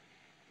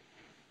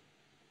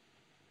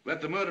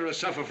 Let the murderer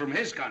suffer from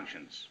his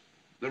conscience.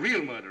 The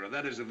real murderer,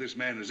 that is, if this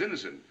man is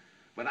innocent.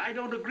 But I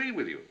don't agree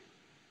with you.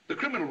 The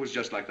criminal was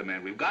just like the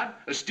man we've got,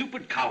 a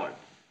stupid coward.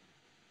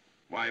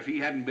 Why, if he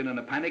hadn't been in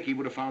a panic, he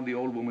would have found the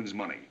old woman's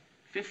money.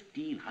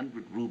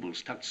 1,500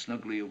 rubles tucked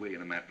snugly away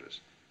in a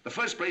mattress. The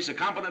first place a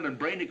competent and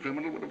brainy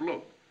criminal would have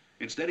looked.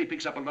 Instead, he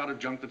picks up a lot of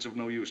junk that's of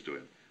no use to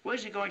him.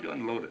 Where's he going to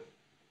unload it?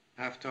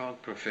 After all,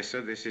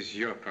 Professor, this is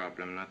your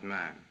problem, not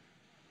mine.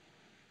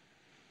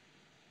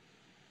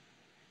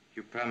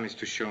 You promised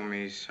to show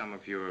me some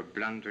of your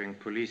blundering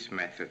police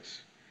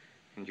methods,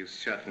 and you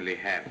certainly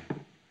have.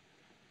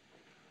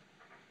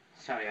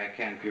 Sorry I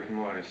can't give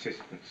more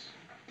assistance.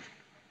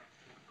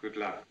 Good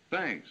luck.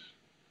 Thanks.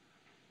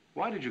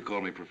 Why did you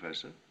call me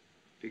Professor?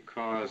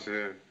 Because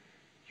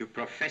you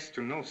profess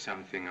to know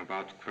something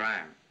about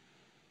crime.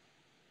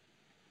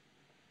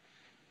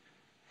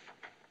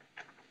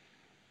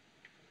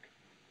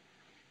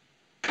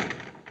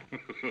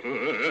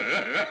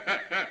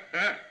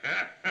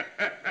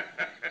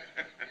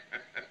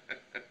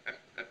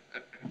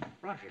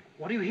 Roderick,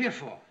 what are you here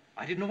for?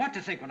 I didn't know what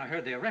to think when I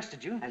heard they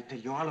arrested you. I'll tell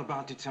you all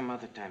about it some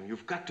other time.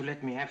 You've got to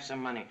let me have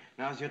some money.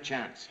 Now's your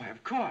chance. Why,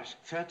 of course.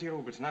 30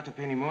 rubles, not a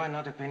penny more,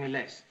 not a penny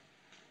less.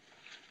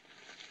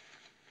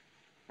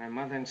 My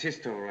mother and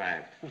sister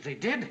arrived. Oh, they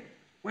did?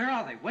 Where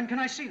are they? When can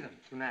I see them?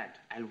 Tonight.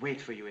 I'll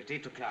wait for you at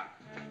 8 o'clock.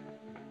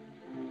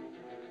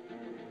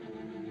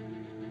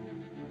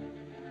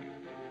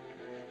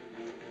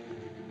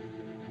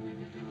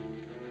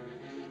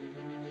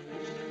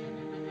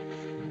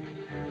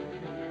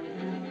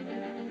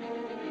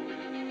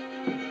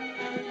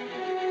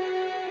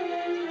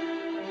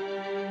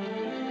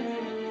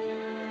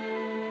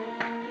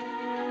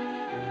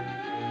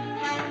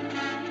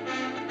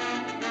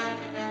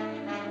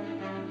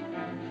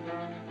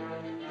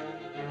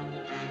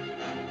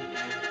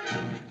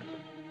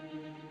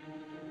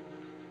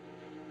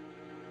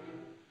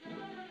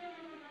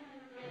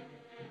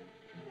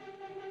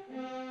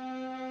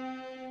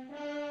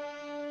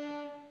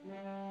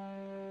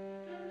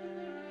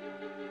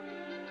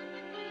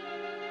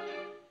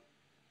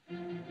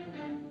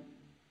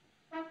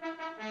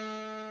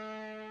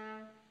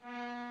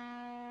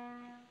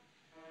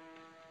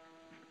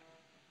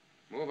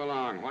 Move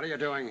along. What are you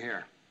doing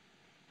here?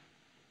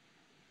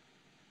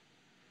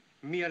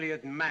 Merely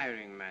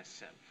admiring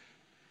myself.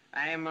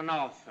 I am an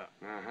author.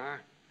 Uh-huh.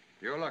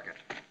 You look it.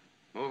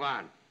 Move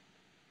on.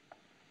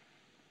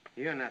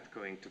 You're not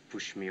going to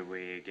push me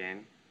away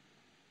again.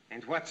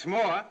 And what's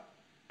more,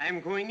 I'm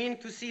going in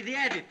to see the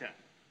editor.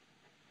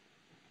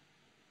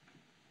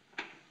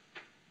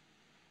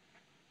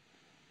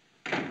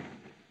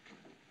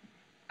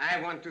 I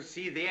want to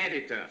see the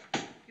editor.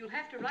 You'll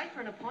have to write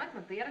for an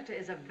appointment. The editor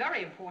is a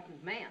very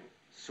important man.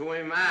 So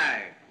am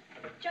I.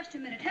 Just a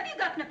minute. Have you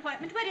got an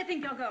appointment? Where do you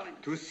think you're going?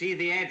 To see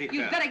the editor.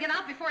 You'd better get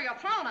out before you're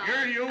thrown out.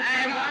 Here you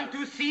I want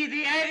to see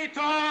the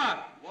editor!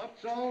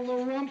 What's all the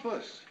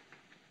rumpus?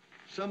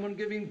 Someone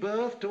giving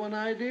birth to an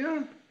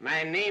idea?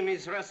 My name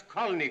is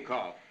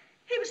Raskolnikov.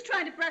 He was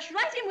trying to brush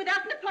right in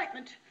without an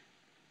appointment.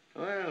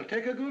 Well,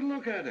 take a good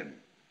look at him.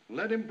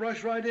 Let him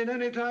brush right in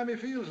any time he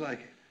feels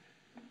like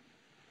it.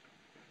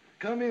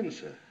 Come in,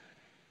 sir.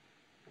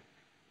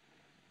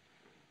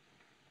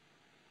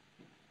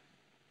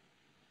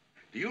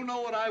 Do you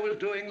know what I was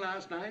doing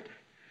last night?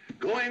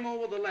 Going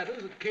over the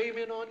letters that came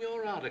in on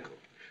your article.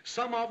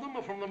 Some of them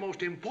are from the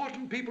most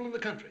important people in the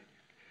country.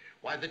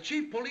 Why, the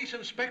chief police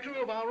inspector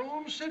of our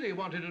own city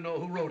wanted to know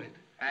who wrote it.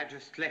 I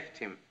just left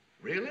him.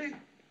 Really?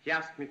 He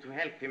asked me to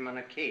help him on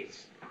a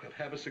case. Well,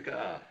 have a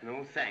cigar.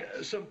 No,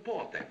 thanks. Some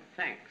port, then.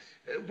 Thanks.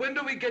 When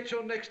do we get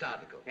your next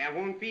article? There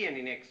won't be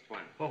any next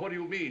one. Well, what do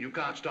you mean? You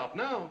can't stop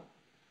now.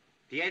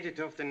 The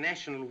editor of the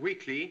National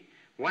Weekly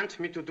wants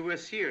me to do a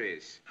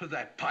series.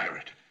 That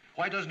pirate.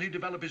 Why doesn't he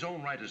develop his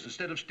own writers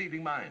instead of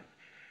stealing mine?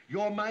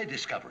 You're my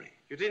discovery.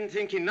 You didn't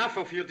think enough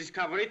of your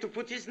discovery to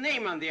put his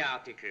name on the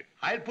article.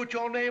 I'll put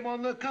your name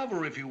on the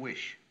cover if you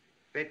wish.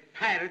 That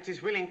pirate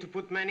is willing to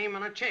put my name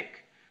on a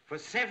check for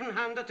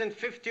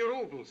 750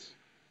 rubles.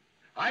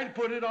 I'll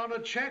put it on a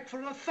check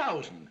for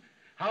 1,000.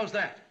 How's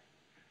that?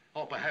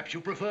 Or perhaps you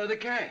prefer the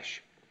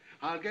cash.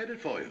 I'll get it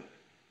for you.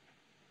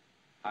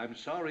 I'm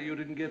sorry you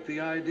didn't get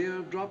the idea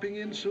of dropping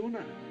in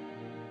sooner.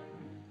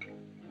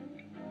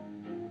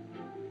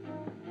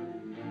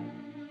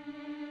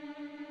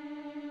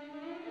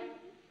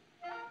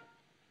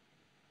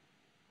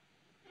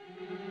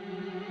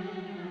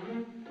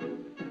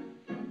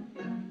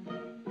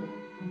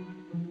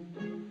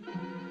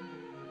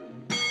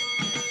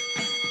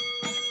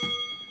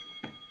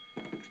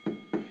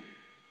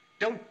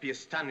 Don't be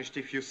astonished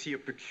if you see a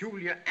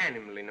peculiar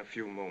animal in a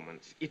few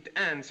moments. It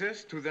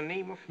answers to the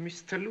name of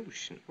Mr.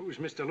 Lucian. Who's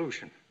Mr.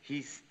 Lucian?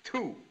 He's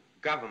 2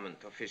 government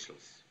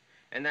officials,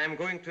 and I'm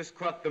going to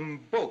escort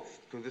them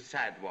both to the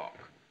sidewalk.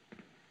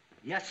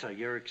 Yes, sir.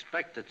 You're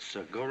expected,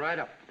 sir. Go right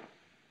up.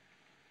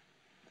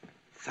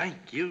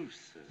 Thank you,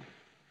 sir.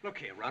 Look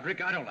here, Roderick,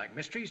 I don't like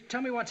mysteries.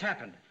 Tell me what's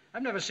happened.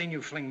 I've never seen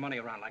you fling money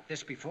around like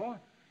this before.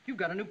 You've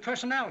got a new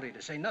personality,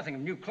 to say nothing of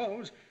new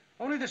clothes.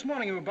 Only this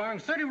morning you were borrowing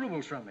 30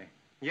 rubles from me.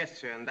 Yes,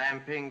 sir, and I'm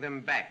paying them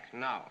back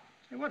now.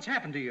 Hey, what's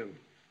happened to you?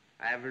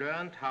 I've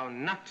learned how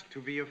not to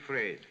be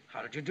afraid.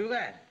 How did you do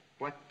that?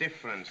 What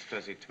difference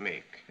does it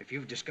make? If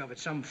you've discovered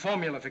some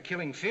formula for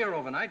killing fear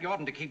overnight, you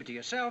oughtn't to keep it to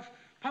yourself.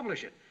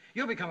 Publish it.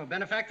 You'll become a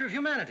benefactor of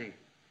humanity.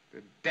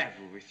 The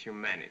devil with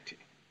humanity.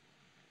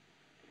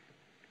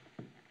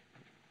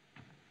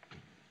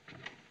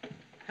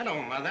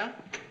 Hello, Mother.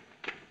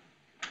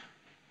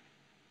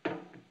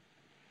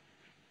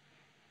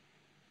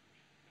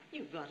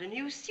 You've got a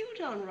new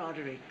suit on,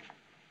 Roderick.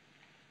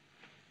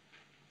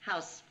 How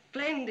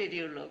splendid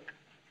you look.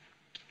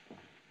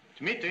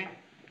 Dmitri.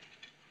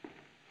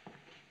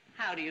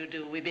 How do you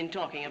do? We've been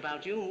talking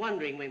about you and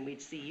wondering when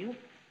we'd see you.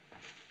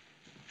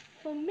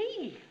 For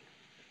me?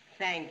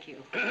 Thank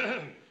you.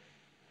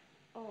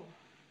 Oh.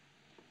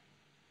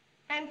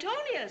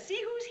 Antonia,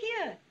 see who's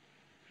here.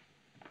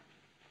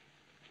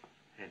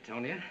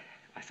 Antonia,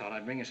 I thought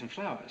I'd bring you some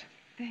flowers.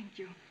 Thank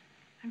you.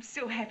 I'm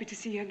so happy to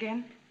see you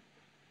again.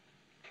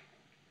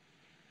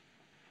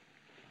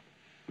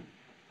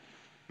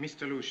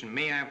 Mr. Lucian,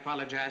 may I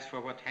apologize for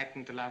what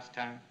happened the last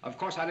time? Of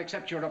course, I'll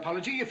accept your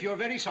apology if you're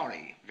very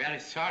sorry. Very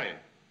sorry.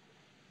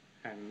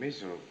 I'm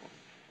miserable.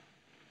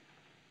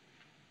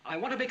 I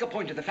want to make a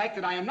point of the fact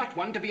that I am not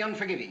one to be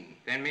unforgiving.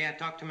 Then may I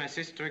talk to my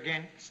sister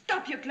again?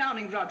 Stop your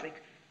clowning,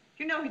 Roderick.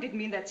 You know he didn't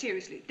mean that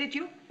seriously, did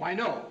you? Why,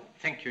 no.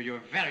 Thank you.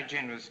 You're very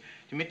generous.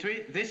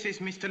 Dmitri, this is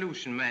Mr.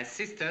 Lucian, my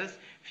sister's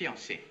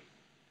fiancé.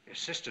 Your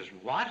sister's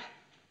what?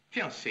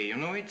 Fiancé, you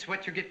know, it's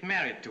what you get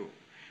married to.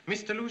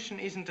 Mr. Lucian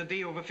isn't a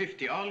day over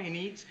 50. All he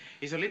needs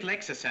is a little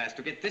exercise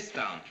to get this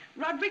down.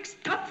 Roderick,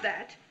 stop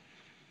that.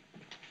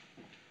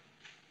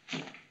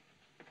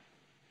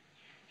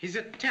 He's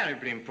a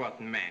terribly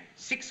important man.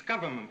 6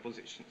 government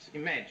positions,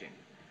 imagine.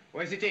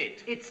 Or is it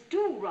 8? It's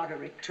 2,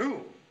 Roderick. 2?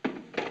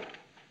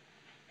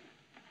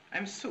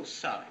 I'm so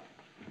sorry.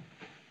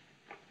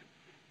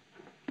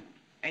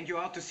 And you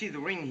ought to see the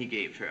ring he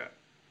gave her.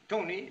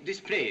 Tony,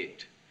 display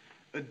it.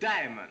 A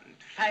diamond,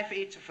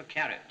 5/8 of a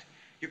carat.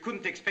 You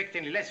couldn't expect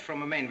any less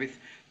from a man with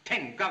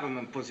 10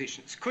 government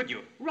positions, could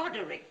you?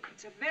 Roderick,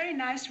 it's a very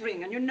nice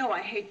ring, and you know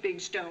I hate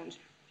big stones.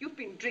 You've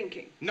been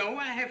drinking. No,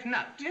 I have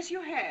not. Yes, you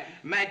have.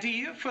 My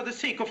dear, for the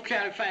sake of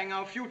clarifying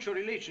our future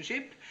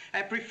relationship,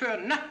 I prefer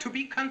not to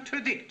be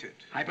contradicted.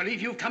 I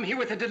believe you've come here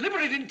with a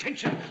deliberate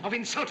intention of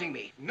insulting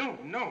me. No,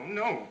 no,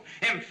 no.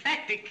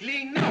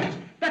 Emphatically no.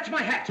 That's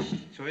my hat.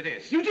 So it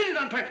is. You did it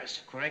on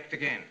purpose. Correct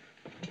again.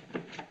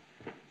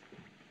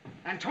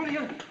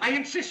 Antonio, I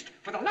insist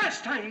for the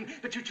last time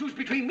that you choose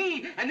between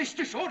me and this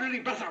disorderly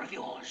brother of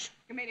yours.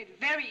 You made it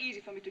very easy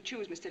for me to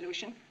choose, Mr.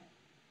 Lucian.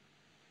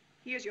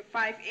 Here's your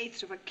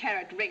 5/8 of a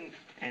carat ring.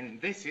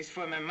 And this is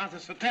for my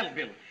mother's hotel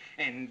bill.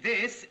 And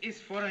this is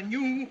for a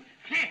new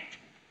hat.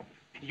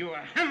 Your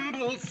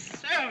humble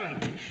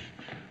servant.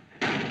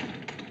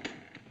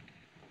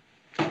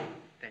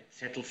 That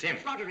settles him.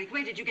 Roderick,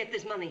 where did you get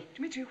this money?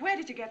 Dmitri, where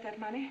did you get that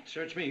money?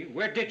 Search me.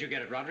 Where did you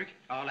get it, Roderick?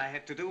 All I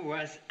had to do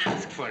was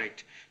ask for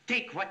it.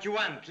 Take what you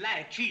want.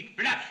 Lie, cheat,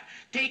 bluff.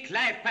 Take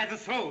life by the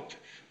throat.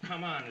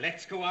 Come on,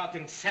 let's go out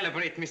and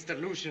celebrate Mr.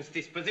 Lucian's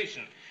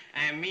disposition.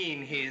 I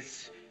mean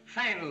his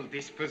final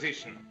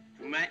disposition.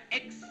 To my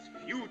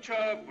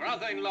ex-future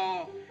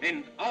brother-in-law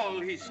and all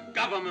his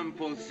government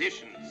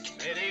positions.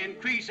 May they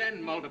increase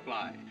and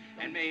multiply.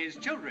 And may his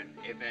children,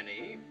 if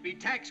any, be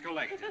tax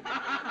collectors.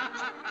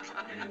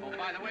 Oh,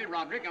 by the way,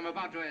 Roderick, I'm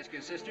about to ask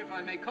your sister if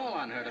I may call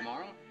on her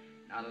tomorrow.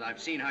 Now that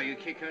I've seen how you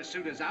kick her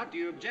suitors out, do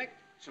you object?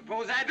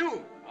 Suppose I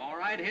do. All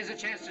right, here's a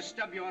chance to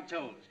stub your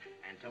toes.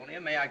 Antonia,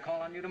 may I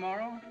call on you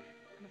tomorrow?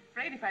 I'm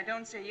afraid if I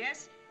don't say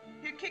yes,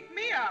 he'll kick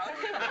me out.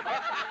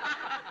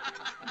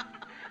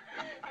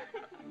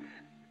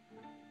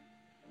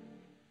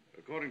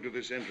 According to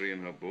this entry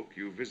in her book,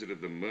 you visited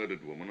the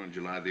murdered woman on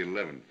July the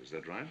 11th. Is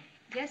that right?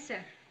 Yes,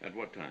 sir. At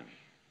what time?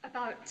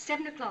 About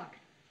 7 o'clock.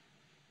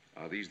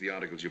 Are these the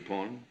articles you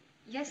pawn?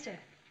 Yes, sir.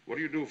 What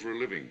do you do for a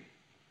living?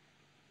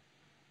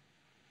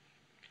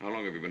 How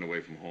long have you been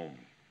away from home?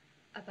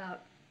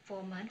 About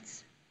 4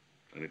 months.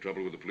 Any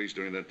trouble with the police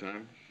during that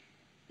time?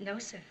 No,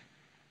 sir.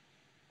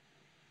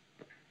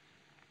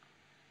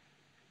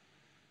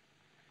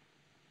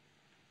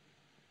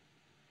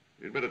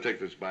 You'd better take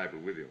this Bible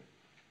with you.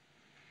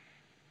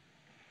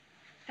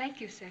 Thank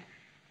you, sir.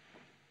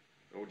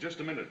 Oh, just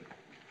a minute.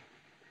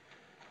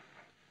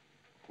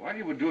 While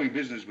you were doing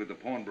business with the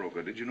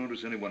pawnbroker, did you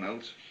notice anyone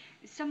else?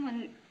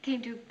 Someone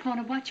came to pawn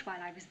a watch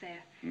while I was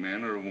there. A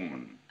man or a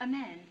woman? A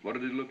man. What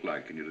did he look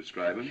like? Can you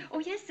describe him? Oh,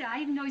 yes, sir. I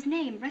even know his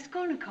name,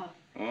 Raskolnikov.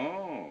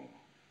 Oh.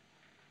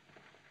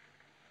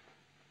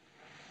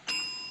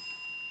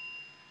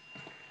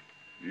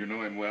 You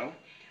know him well?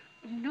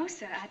 No,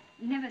 sir. I'd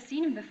never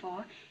seen him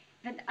before.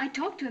 But I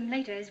talked to him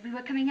later as we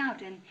were coming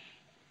out, and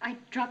I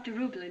dropped a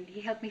ruble, and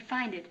he helped me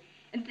find it.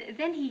 And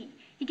then he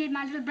gave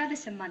my little brother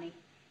some money.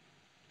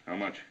 How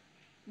much?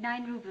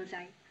 9 rubles,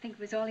 I think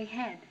was all he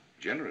had.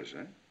 Generous,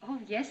 eh? Oh,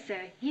 yes,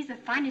 sir. He's the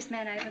finest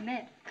man I ever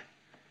met.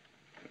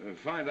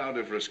 Find out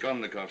if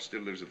Raskolnikov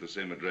still lives at the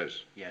same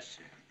address. Yes,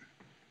 sir.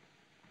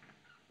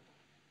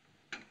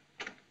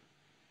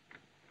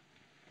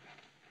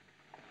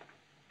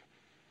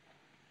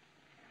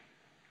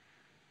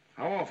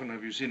 How often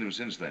have you seen him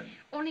since then?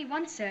 Only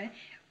once, sir,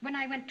 when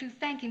I went to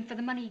thank him for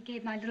the money he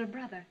gave my little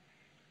brother.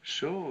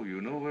 So, you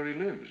know where he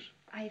lives?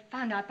 I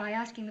found out by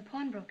asking the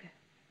pawnbroker.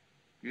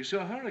 You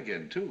saw her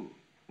again, too.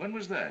 When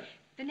was that?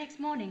 The next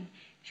morning.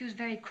 She was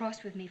very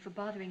cross with me for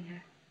bothering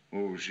her.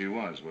 Oh, she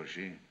was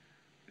she?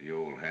 The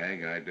old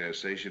hag, I dare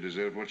say she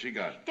deserved what she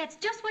got. That's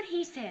just what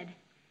he said.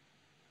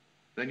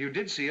 Then you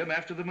did see him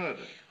after the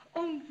murder?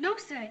 Oh, no,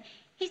 sir.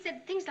 He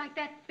said things like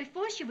that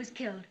before she was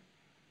killed.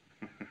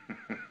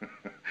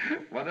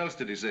 What else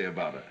did he say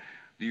about her?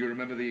 Do you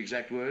remember the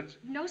exact words?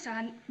 No, sir.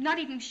 I'm not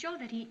even sure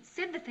that he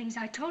said the things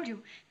I told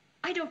you.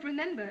 I don't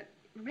remember,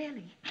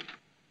 really.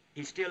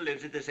 He still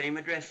lives at the same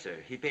address, sir.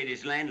 He paid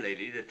his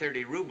landlady the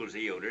 30 rubles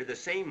he owed her the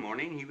same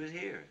morning he was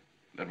here.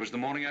 That was the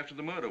morning after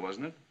the murder,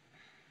 wasn't it?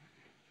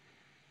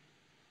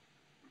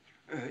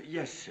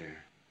 Yes, sir.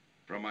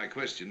 From my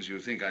questions, you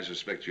think I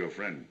suspect your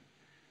friend.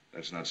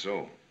 That's not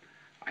so.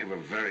 I have a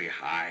very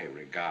high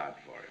regard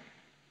for him.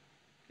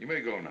 You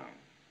may go now.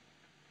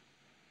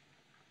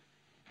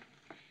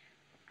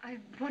 I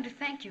want to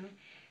thank you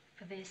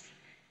for this.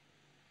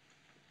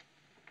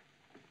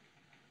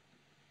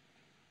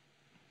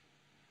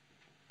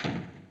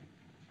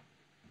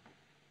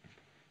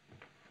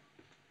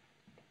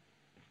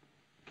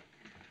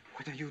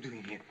 What are you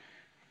doing here?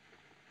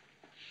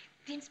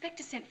 The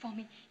inspector sent for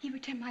me. He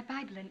returned my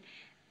Bible and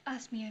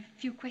asked me a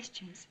few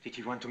questions. Did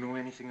he want to know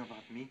anything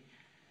about me?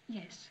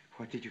 Yes.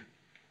 What did you?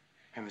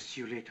 I must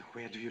see you later.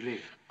 Where do you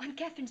live? On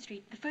Catherine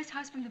Street, the first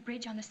house from the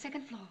bridge on the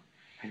 2nd floor.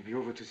 I'll be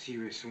over to see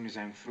you as soon as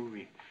I'm through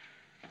here.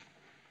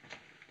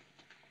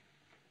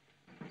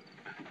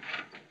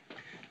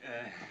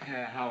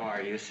 How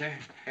are you, sir?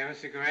 Have a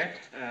cigarette?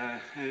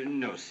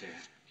 No, sir.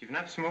 Given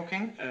up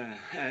smoking?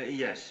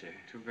 Yes, sir.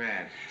 Too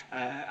bad.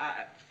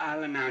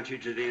 I'll announce you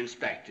to the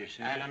inspector,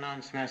 sir. I'll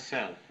announce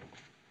myself.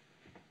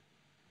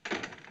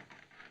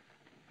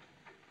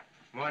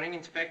 Morning,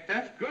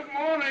 Inspector. Good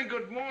morning,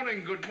 good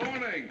morning, good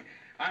morning.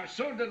 I'm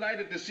so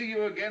delighted to see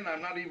you again, I'm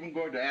not even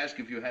going to ask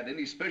if you had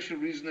any special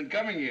reason in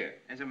coming here.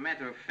 As a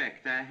matter of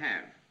fact, I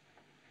have.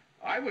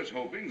 I was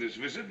hoping this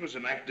visit was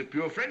an act of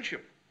pure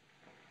friendship.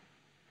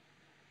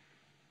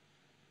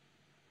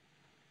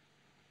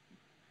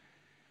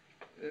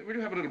 Will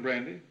you have a little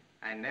brandy?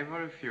 I never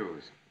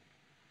refuse.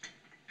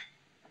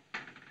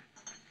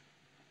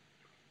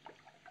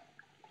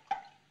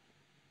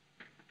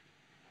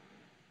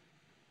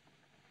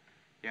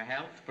 Your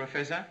health,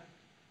 Professor?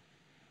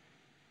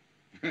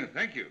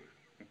 Thank you.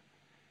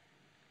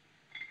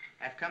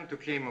 I've come to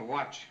claim a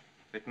watch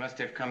that must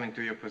have come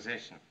into your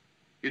possession.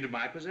 Into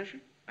my possession?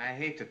 I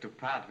hated to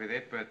part with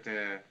it, but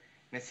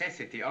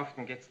necessity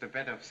often gets the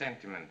better of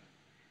sentiment.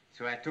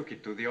 So I took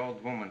it to the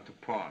old woman to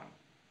pawn.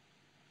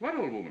 What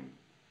old woman?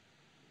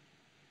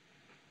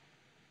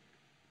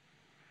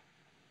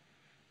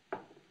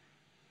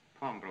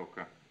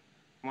 Pawnbroker.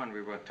 One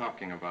we were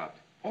talking about.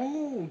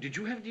 Oh, did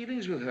you have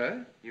dealings with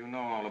her? You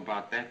know all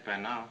about that by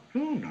now.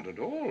 No, not at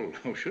all.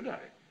 How should I?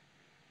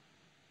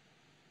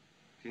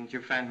 Didn't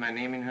you find my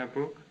name in her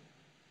book?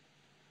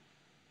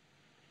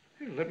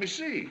 Hey, let me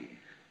see.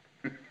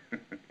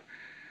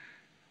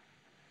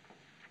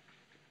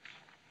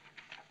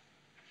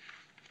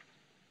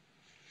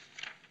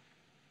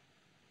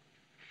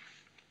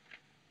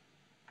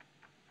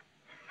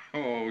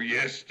 Oh,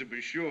 yes, to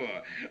be sure.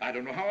 I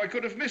don't know how I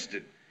could have missed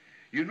it.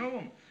 You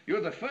know,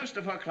 you're the first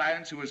of our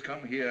clients who has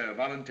come here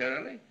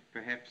voluntarily.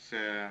 Perhaps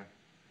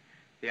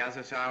the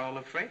others are all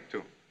afraid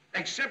to.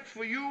 Except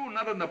for you,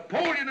 not a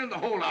Napoleon in the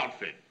whole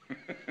outfit.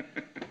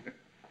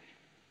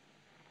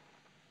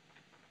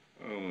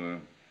 Oh,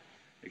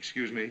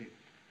 excuse me.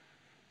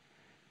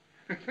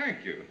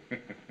 Thank you.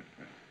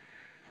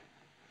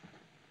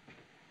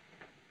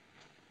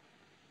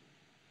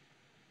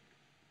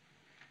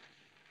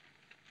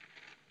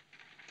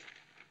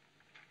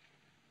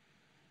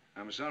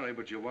 I'm sorry,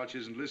 but your watch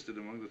isn't listed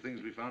among the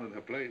things we found in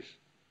her place.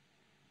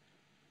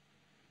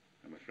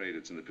 I'm afraid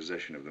it's in the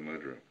possession of the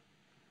murderer.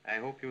 I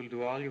hope you'll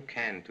do all you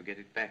can to get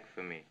it back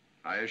for me.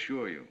 I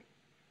assure you,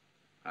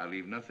 I'll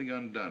leave nothing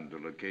undone to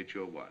locate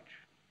your watch.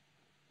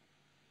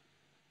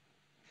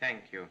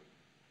 Thank you.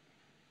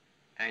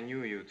 I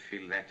knew you'd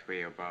feel that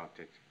way about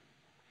it.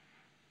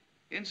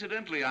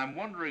 Incidentally, I'm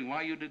wondering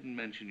why you didn't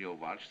mention your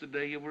watch the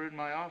day you were in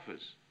my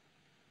office.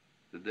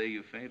 The day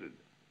you fainted.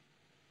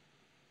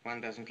 One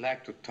doesn't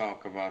like to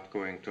talk about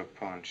going to a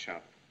pawn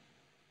shop.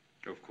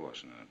 Of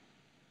course not.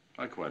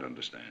 I quite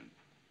understand.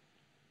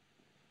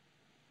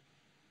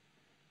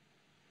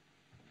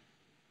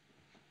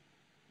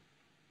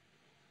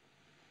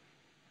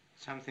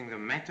 Something the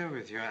matter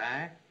with your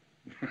eye?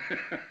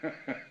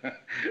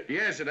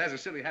 Yes, it has a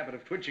silly habit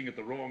of twitching at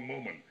the wrong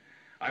moment.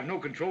 I've no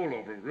control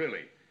over it,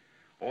 really.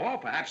 Or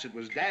perhaps it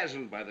was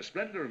dazzled by the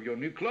splendor of your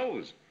new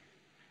clothes.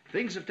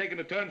 Things have taken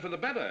a turn for the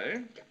better, eh?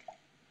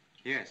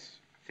 Yes,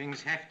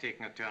 things have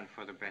taken a turn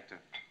for the better.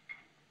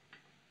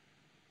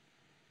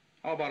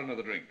 How about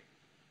another drink?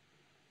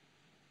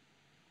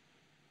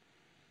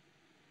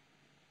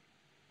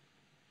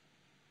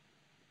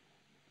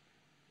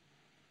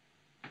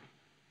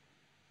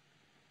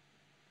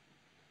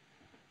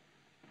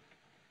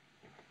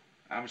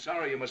 I'm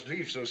sorry you must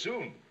leave so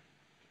soon.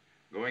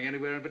 Going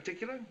anywhere in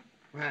particular?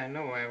 Well,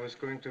 no, I was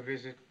going to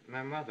visit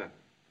my mother.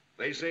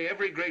 They say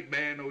every great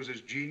man owes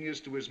his genius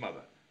to his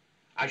mother.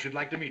 I should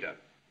like to meet her.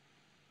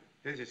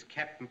 This is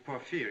Captain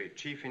Porphyry,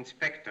 Chief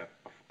Inspector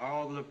of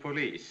all the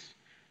police.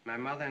 My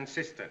mother and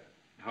sister.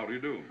 How do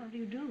you do? How do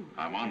you do?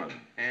 I'm honored.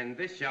 And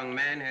this young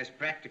man has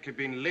practically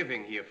been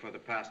living here for the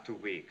past 2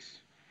 weeks.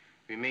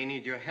 We may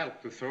need your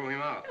help to throw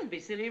him out. Don't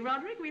be silly,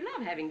 Roderick. We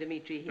love having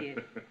Dimitri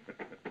here.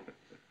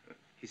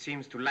 He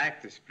seems to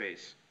like this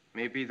place.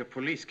 Maybe the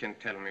police can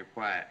tell me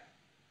why.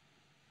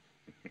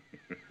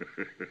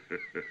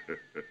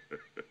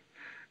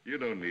 You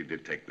don't need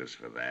detectives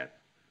for that.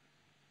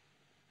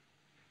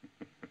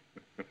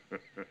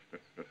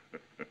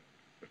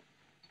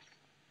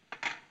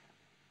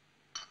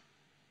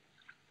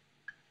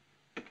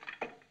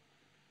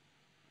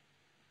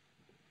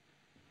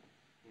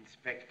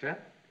 Inspector,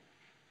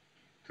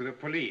 to the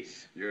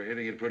police. You're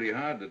hitting it pretty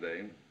hard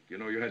today. You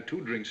know, you had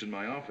 2 drinks in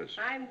my office.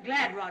 I'm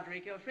glad,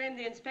 Roderick. Your friend,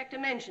 the inspector,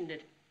 mentioned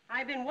it.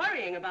 I've been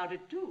worrying about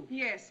it, too.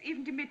 Yes,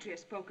 even Dimitri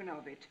has spoken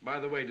of it. By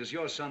the way, does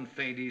your son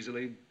faint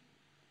easily?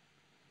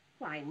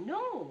 Why,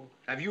 no.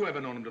 Have you ever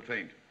known him to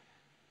faint?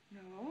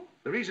 No.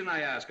 The reason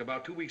I ask,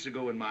 about 2 weeks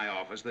ago in my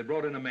office, they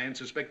brought in a man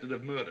suspected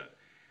of murder.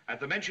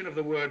 At the mention of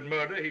the word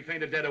murder, he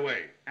fainted dead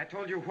away. I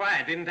told you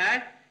why, didn't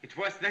I? It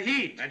was the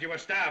heat. And you were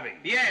starving.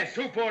 Yes.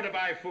 Too poor to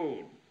buy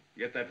food.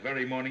 Yet that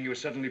very morning you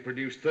suddenly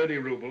produced 30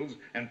 rubles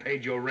and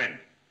paid your rent.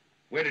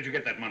 Where did you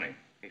get that money?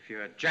 If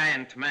your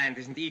giant mind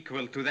isn't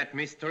equal to that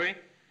mystery,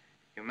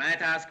 you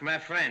might ask my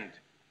friend.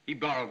 He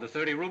borrowed the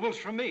 30 rubles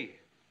from me.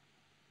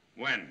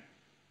 When?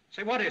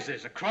 Say, what is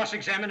this, a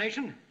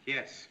cross-examination?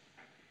 Yes.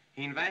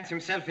 He invites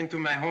himself into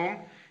my home,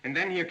 and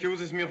then he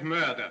accuses me of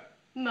murder.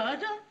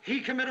 Murder?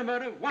 He committed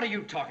murder? What are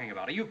you talking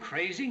about? Are you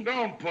crazy?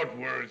 Don't put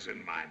words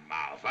in my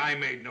mouth. I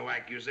made no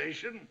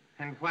accusation.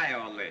 And why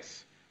all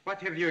this? What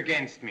have you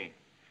against me?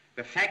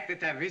 The fact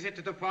that I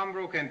visited the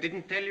pawnbroker and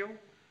didn't tell you?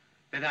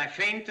 That I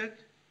fainted?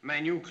 My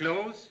new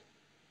clothes?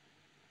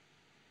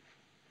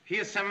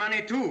 Here's some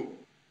money, too.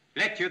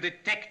 Let your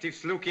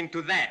detectives look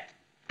into that.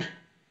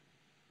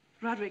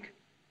 Roderick,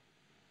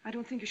 I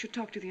don't think you should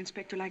talk to the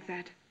inspector like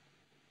that.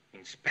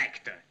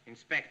 Inspector,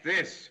 inspect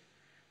this.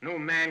 No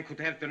man could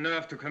have the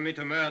nerve to commit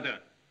a murder,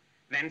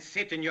 then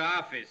sit in your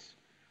office,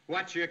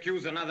 watch you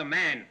accuse another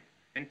man,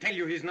 and tell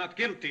you he's not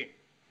guilty.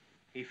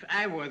 If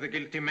I were the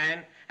guilty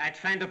man, I'd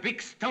find a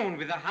big stone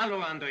with a hollow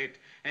under it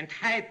and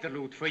hide the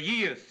loot for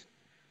years.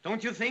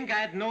 Don't you think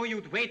I'd know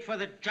you'd wait for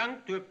the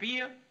junk to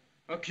appear?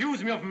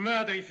 Accuse me of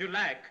murder if you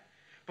like,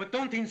 but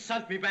don't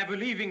insult me by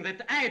believing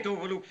that I'd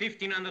overlook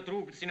 1,500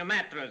 rubles in a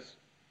mattress.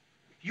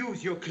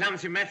 Use your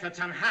clumsy methods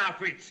on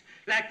half-wits,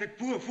 like that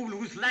poor fool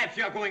whose life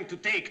you're going to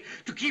take,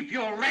 to keep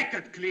your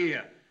record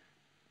clear.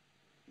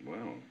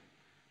 Well,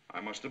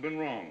 I must have been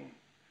wrong.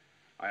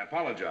 I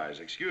apologize.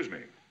 Excuse me.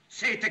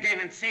 Say it again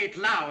and say it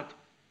loud.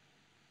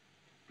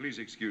 Please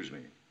excuse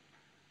me.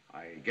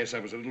 I guess I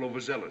was a little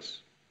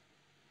overzealous.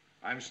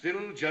 I'm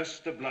still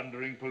just a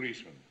blundering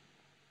policeman.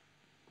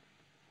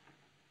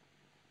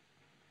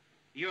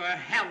 Your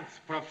health,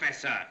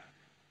 Professor.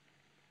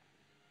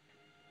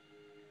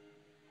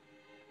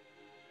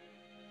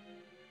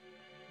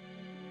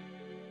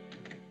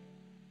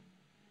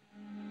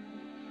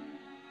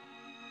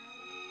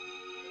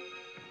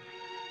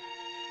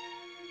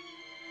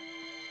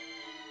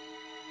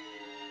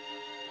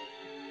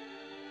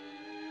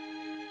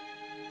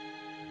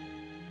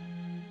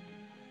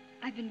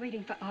 I've been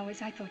waiting for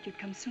hours. I thought you'd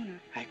come sooner.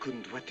 I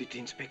couldn't. What did the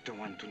inspector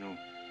want to know?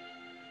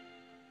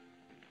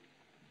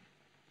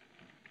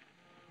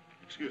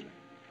 Excuse me.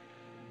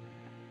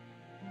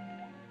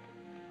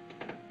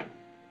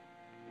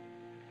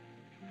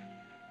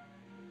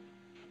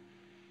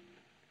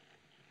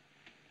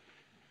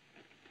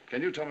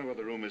 Can you tell me what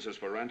the room is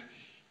for rent?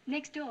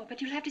 Next door,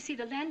 but you'll have to see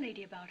the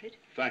landlady about it.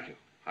 Thank you.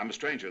 I'm a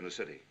stranger in the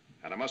city,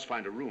 and I must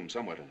find a room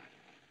somewhere tonight.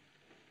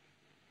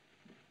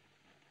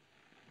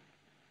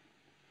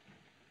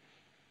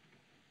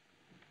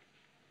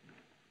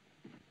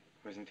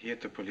 Wasn't he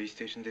at the police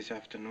station this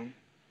afternoon?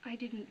 I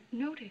didn't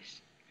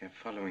notice. They're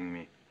following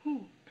me.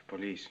 Who? The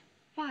police.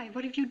 Why?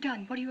 What have you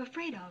done? What are you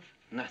afraid of?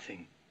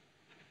 Nothing.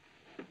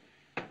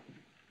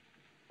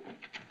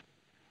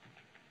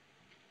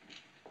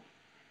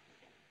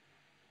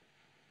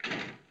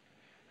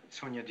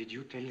 Sonia, did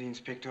you tell the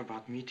inspector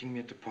about meeting me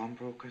at the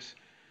pawnbroker's?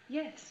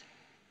 Yes.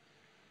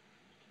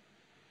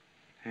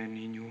 And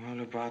he knew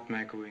all about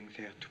my going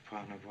there to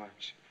pawn a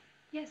watch.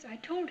 Yes, I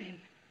told him.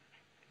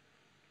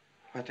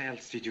 What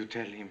else did you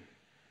tell him?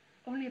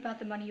 Only about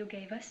the money you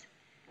gave us.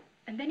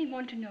 And then he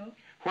wanted to know.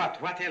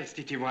 What? What else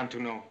did he want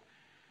to know?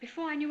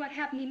 Before I knew what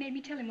happened, he made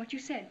me tell him what you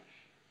said,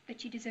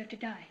 that she deserved to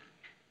die.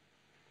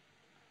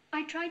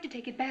 I tried to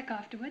take it back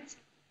afterwards.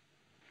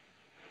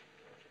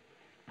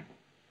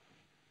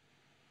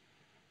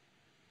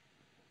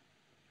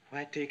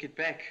 Why take it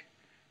back?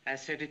 I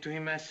said it to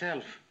him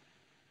myself.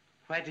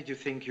 Why did you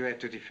think you had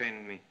to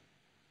defend me?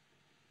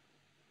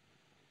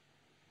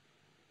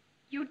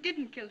 You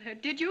didn't kill her,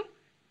 did you?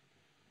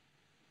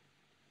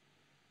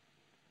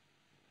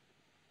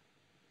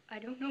 I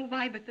don't know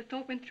why, but the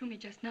thought went through me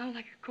just now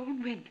like a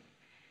cold wind.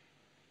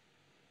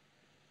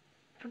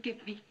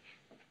 Forgive me.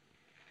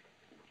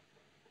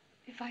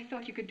 If I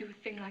thought you could do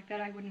a thing like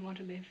that, I wouldn't want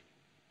to live.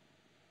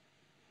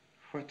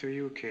 What do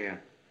you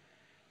care?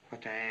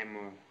 What I am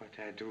or what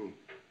I do?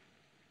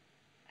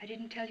 I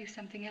didn't tell you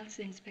something else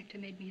the inspector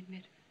made me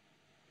admit.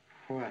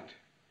 What?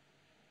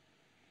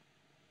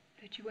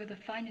 That you were the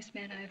finest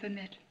man I ever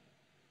met.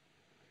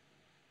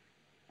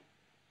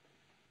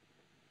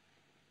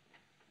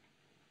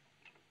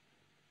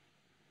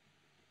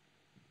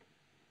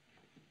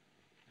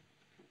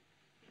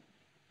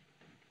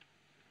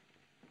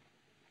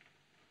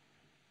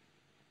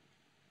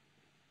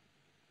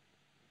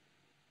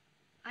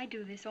 I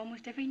do this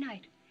almost every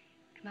night.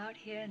 Come out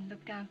here and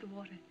look down at the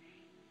water.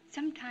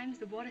 Sometimes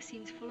the water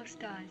seems full of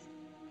stars.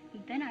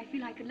 And then I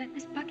feel I could let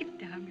this bucket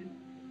down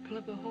and pull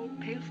up a whole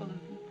pailful of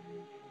them.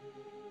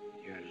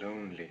 You're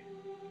lonely,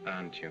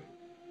 aren't you?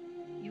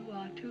 You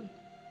are, too.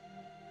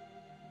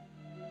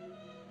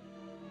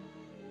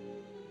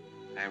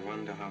 I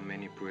wonder how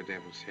many poor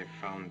devils have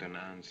found an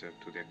answer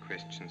to their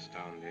questions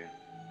down there.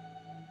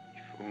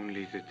 If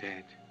only the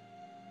dead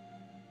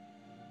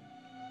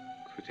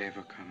could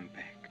ever come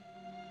back.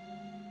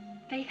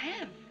 They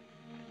have.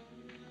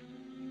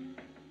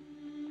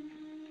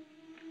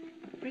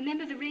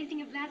 Remember the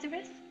raising of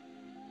Lazarus?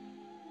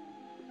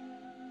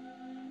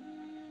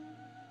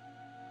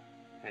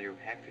 Are you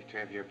happy to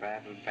have your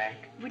Bible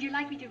back? Would you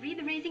like me to read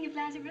the raising of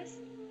Lazarus?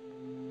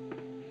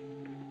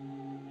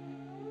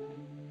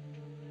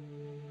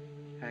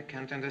 I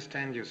can't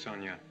understand you,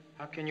 Sonia.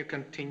 How can you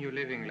continue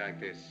living like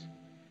this?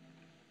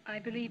 I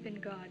believe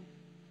in God.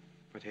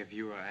 What have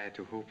you or I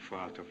to hope for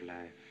out of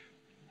life?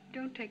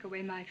 Don't take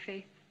away my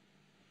faith.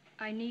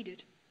 I need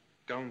it.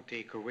 Don't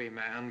take away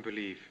my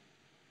unbelief.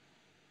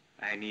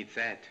 I need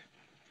that.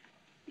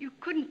 You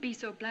couldn't be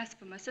so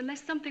blasphemous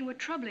unless something were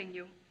troubling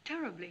you,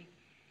 terribly.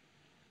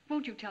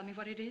 Won't you tell me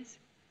what it is?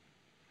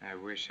 I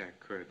wish I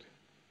could.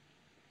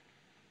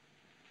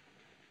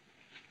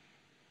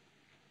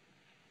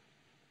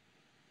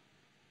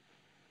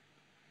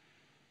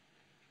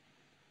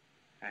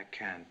 I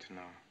can't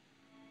now.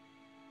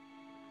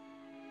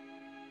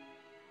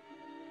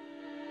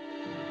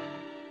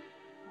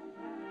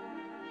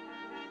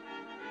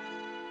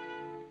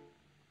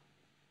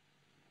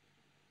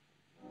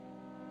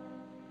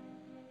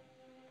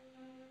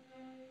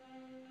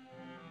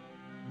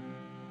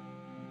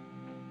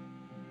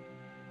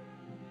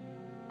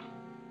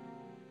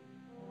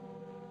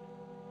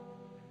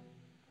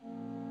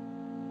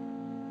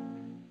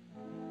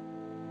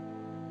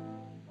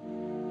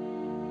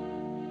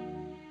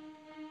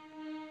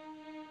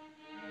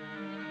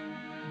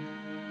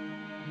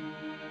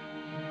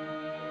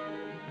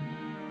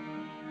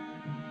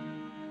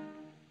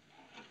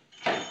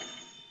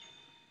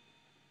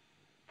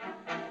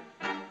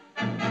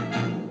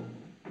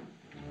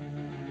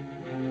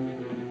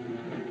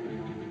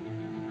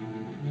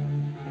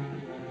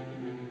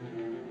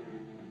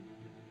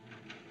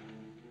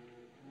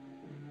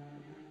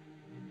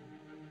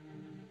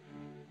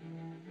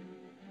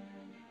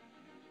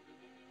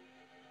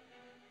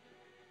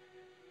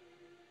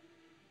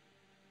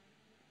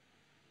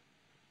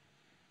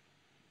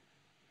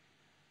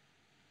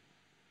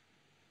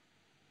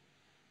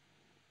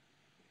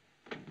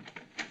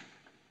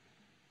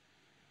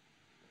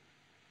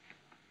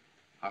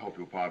 I hope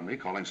you'll pardon me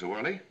calling so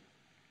early.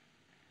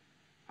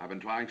 I've been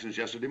trying since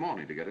yesterday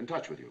morning to get in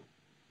touch with you.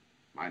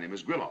 My name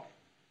is Grilloff.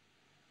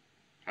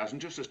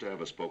 Hasn't your sister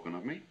ever spoken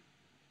of me?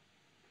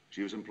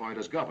 She was employed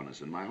as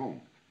governess in my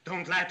home.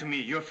 Don't lie to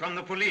me. You're from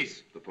the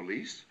police. The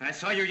police? I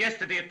saw you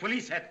yesterday at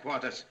police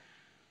headquarters.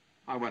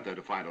 I went there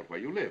to find out where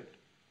you lived.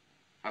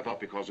 I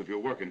thought because of your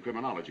work in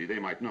criminology, they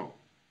might know.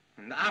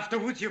 And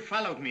afterwards you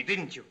followed me,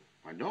 didn't you?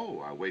 I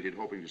know. I waited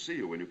hoping to see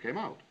you when you came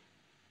out.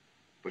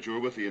 But you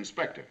were with the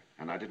inspector,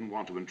 and I didn't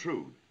want to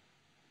intrude.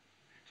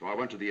 So I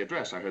went to the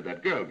address I heard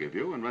that girl give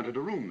you and rented a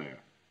room there,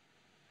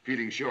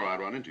 feeling sure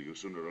I'd run into you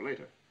sooner or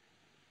later.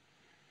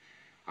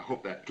 I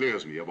hope that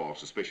clears me of all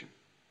suspicion.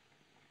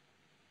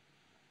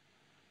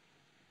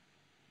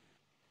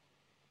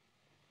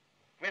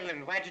 Well,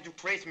 then why did you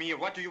trace me here?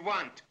 What do you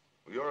want?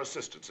 Well, your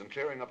assistance in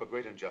clearing up a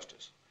great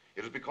injustice.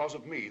 It is because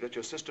of me that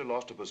your sister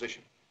lost a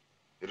position.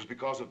 It is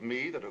because of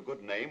me that her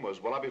good name was,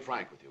 well, I'll be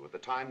frank with you. At the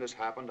time this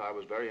happened, I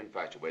was very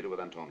infatuated with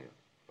Antonia.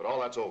 But all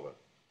that's over.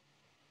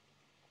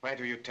 Why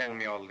do you tell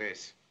me all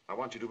this? I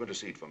want you to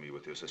intercede for me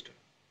with your sister.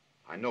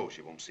 I know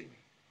she won't see me.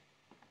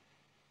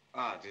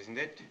 Odd, isn't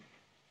it?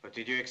 But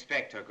did you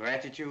expect her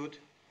gratitude?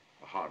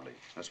 Hardly.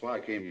 That's why I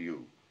came to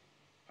you.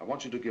 I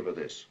want you to give her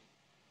this.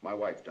 My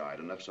wife died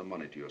and left some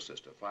money to your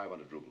sister,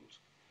 500 rubles,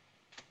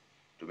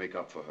 to make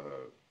up for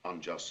her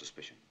unjust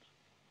suspicions.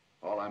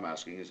 All I'm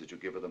asking is that you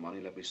give her the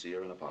money, let me see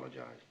her, and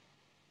apologize.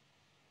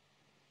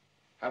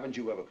 Haven't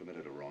you ever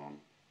committed a wrong?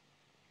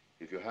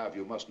 If you have,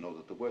 you must know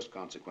that the worst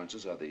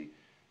consequences are the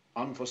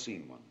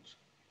unforeseen ones.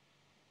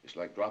 It's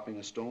like dropping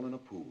a stone in a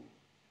pool.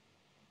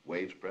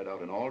 Waves spread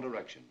out in all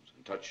directions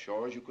and touch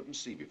shores you couldn't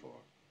see before.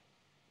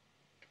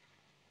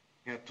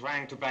 You're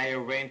trying to buy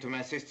your way into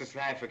my sister's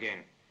life again.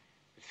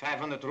 With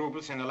 500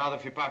 rubles and a lot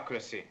of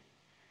hypocrisy.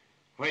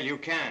 Well, you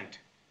can't.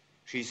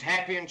 She's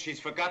happy and she's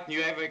forgotten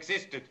you ever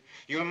existed.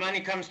 Your money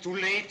comes too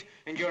late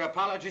and your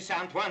apologies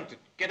aren't wanted.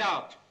 Get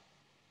out.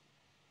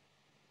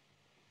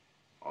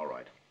 All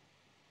right.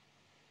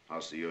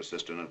 I'll see your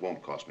sister and it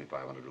won't cost me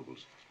 500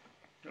 rubles.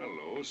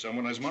 Hello,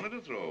 someone has money to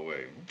throw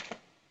away.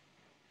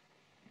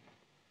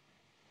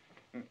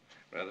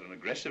 Rather an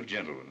aggressive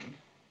gentleman.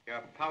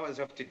 Your powers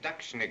of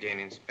deduction again,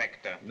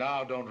 Inspector.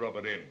 Now, don't rub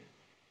it in.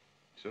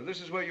 So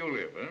this is where you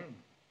live, huh?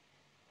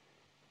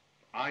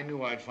 I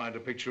knew I'd find a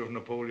picture of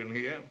Napoleon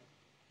here.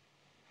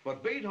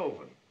 But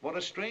Beethoven, what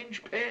a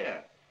strange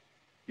pair.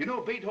 You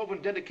know,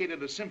 Beethoven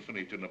dedicated a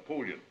symphony to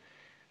Napoleon.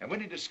 And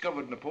when he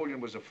discovered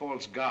Napoleon was a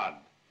false god,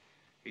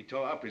 he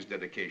tore up his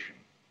dedication.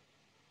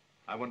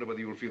 I wonder whether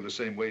you'll feel the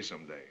same way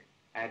someday.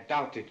 I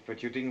doubt it,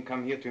 but you didn't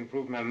come here to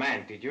improve my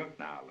mind, did you?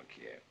 Now, look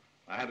here.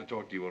 I had to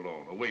talk to you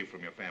alone, away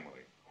from your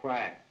family.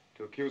 Why?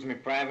 To accuse me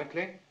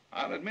privately?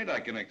 I'll admit I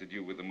connected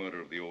you with the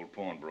murder of the old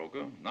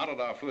pawnbroker. Not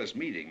at our first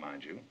meeting,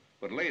 mind you,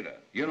 but later.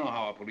 You know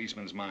how a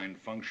policeman's mind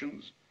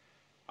functions.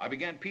 I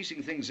began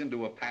piecing things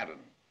into a pattern.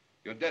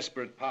 Your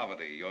desperate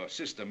poverty, your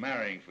sister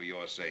marrying for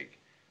your sake,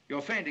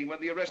 your fainting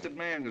when the arrested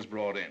man was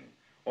brought in,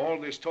 all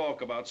this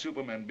talk about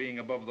supermen being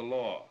above the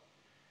law,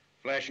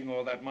 flashing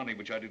all that money,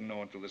 which I didn't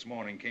know until this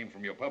morning, came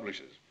from your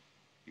publishers.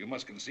 You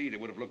must concede it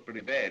would have looked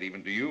pretty bad,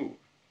 even to you.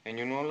 And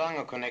you no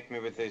longer connect me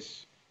with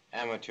this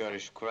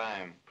amateurish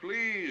crime.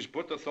 Please,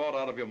 put the thought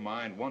out of your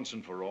mind once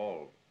and for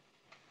all.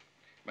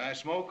 May I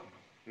smoke?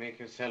 Make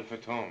yourself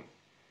at home.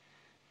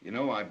 You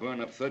know, I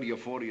burn up 30 or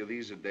 40 of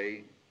these a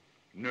day.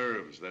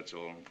 Nerves, that's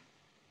all.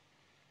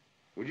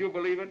 Would you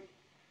believe it?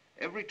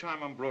 Every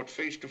time I'm brought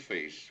face to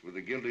face with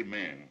a guilty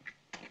man,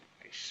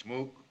 I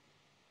smoke.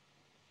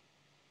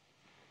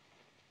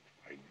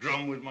 I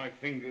drum with my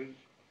fingers.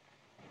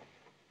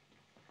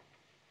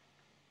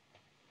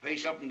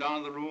 Pace up and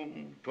down the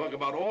room, talk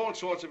about all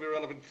sorts of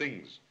irrelevant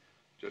things,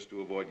 just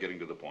to avoid getting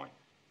to the point.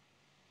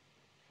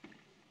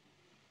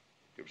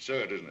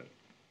 Absurd, isn't it?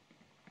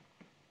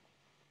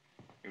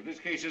 If this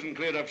case isn't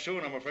cleared up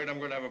soon, I'm afraid I'm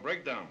going to have a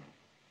breakdown.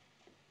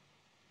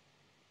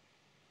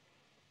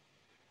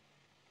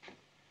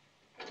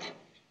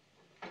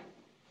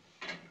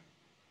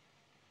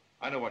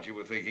 I know what you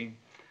were thinking.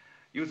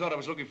 You thought I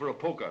was looking for a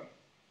poker.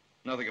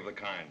 Nothing of the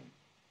kind.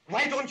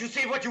 Why don't you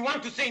say what you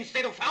want to say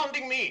instead of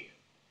hounding me?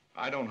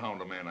 I don't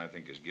hound a man I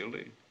think is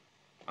guilty.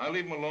 I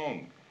leave him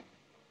alone.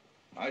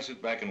 I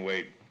sit back and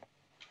wait.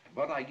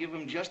 But I give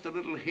him just a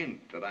little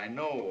hint that I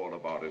know all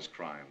about his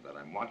crime, that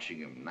I'm watching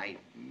him night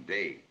and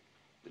day.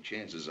 The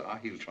chances are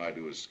he'll try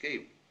to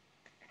escape.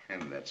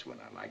 And that's when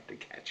I like to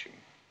catch him.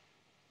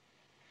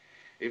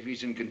 If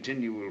he's in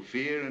continual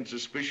fear and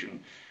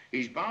suspicion,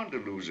 he's bound to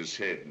lose his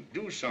head and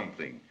do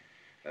something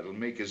that'll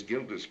make his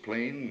guilt as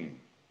plain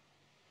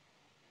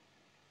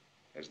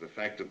as the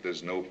fact that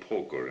there's no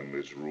poker in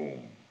this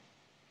room.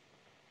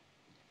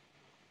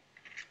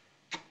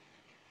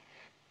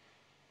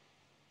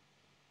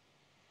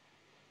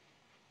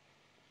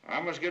 I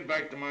must get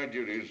back to my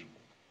duties.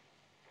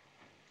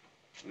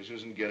 This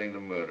isn't getting the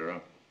murderer.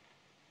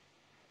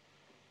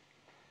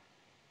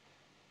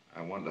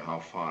 I wonder how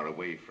far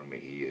away from me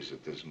he is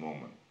at this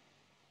moment.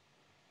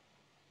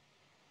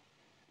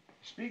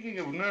 Speaking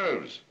of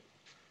nerves,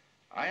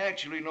 I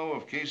actually know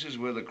of cases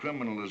where the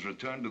criminal has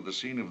returned to the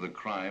scene of the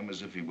crime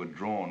as if he were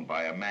drawn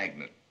by a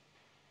magnet.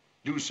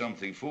 Do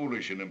something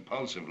foolish and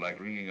impulsive like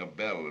ringing a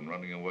bell and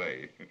running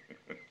away.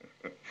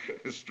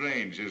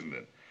 Strange, isn't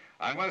it?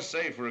 I must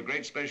say, for a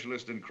great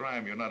specialist in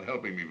crime, you're not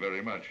helping me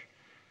very much.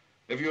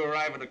 If you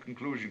arrive at a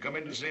conclusion, come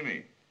in to see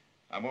me.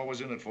 I'm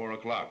always in at 4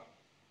 o'clock.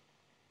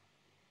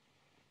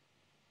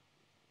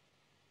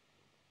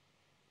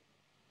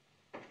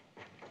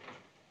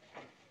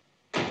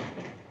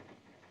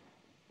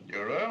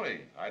 You're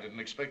early. I didn't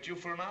expect you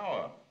for an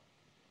hour.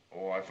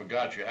 Oh, I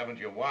forgot you haven't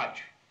your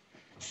watch.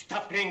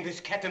 Stop playing this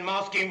cat and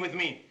mouse game with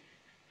me.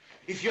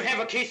 If you have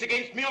a case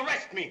against me,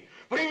 arrest me.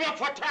 Bring me up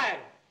for trial.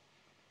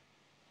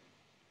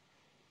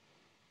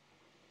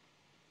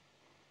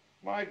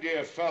 My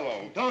dear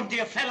fellow. Don't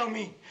dear fellow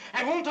me.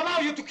 I won't allow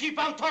you to keep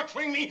on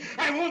torturing me.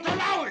 I won't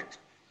allow it.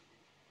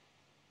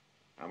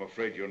 I'm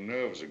afraid your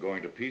nerves are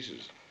going to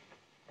pieces.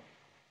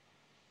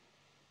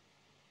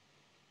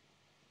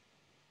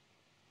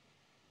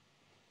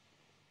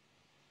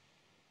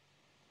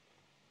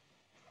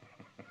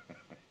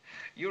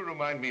 You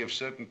remind me of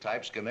certain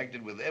types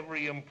connected with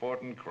every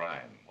important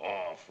crime.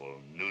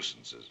 Awful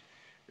nuisances.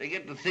 They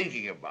get to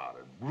thinking about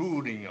it,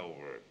 brooding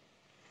over it.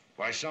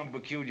 By some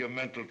peculiar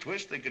mental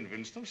twist, they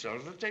convince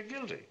themselves that they're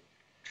guilty.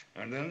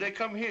 And then they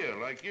come here,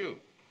 like you,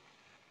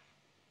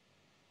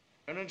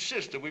 and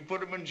insist that we put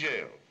them in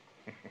jail.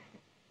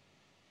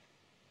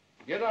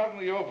 Get out in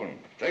the open.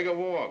 Take a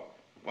walk.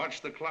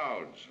 Watch the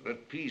clouds.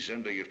 Let peace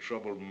enter your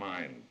troubled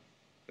mind.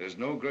 There's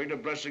no greater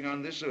blessing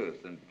on this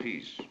earth than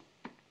peace.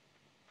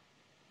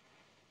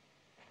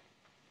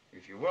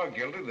 If you were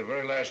guilty, the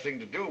very last thing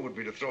to do would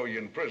be to throw you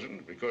in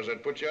prison, because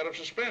that'd put you out of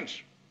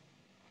suspense.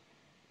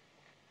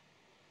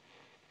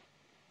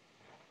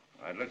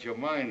 I'd let your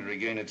mind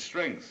regain its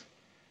strength.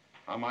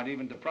 I might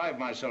even deprive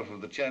myself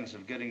of the chance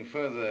of getting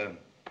further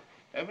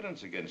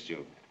evidence against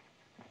you.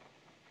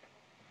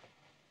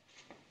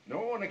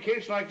 No, in a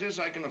case like this,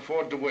 I can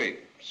afford to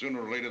wait.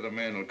 Sooner or later, the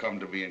man will come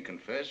to me and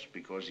confess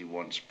because he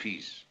wants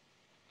peace.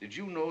 Did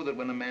you know that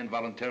when a man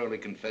voluntarily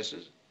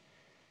confesses,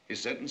 his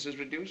sentence is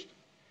reduced?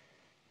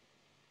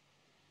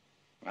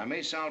 I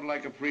may sound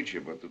like a preacher,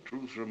 but the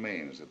truth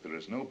remains that there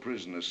is no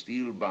prison as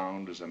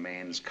steel-bound as a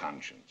man's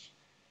conscience.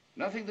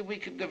 Nothing that we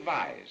could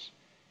devise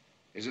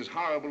is as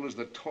horrible as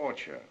the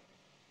torture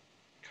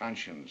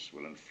conscience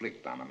will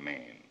inflict on a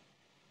man.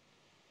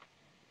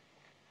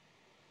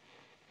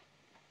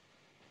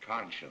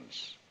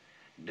 Conscience,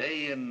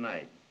 day and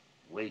night,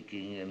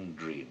 waking and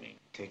dreaming.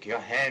 Take your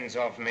hands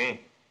off me.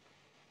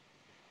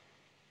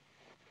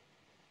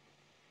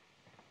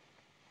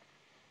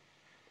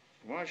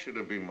 Why should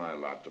it be my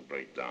lot to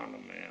break down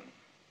a man?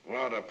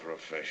 What a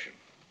profession.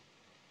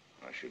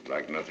 I should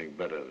like nothing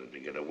better than to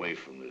get away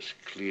from this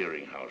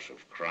clearinghouse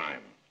of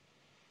crime.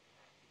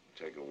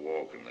 Take a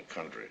walk in the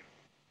country.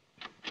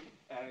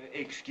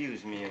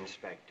 Excuse me,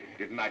 Inspector.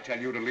 Didn't I tell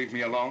you to leave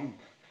me alone?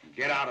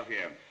 Get out of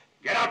here.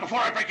 Get out before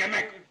I break your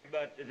neck.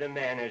 But the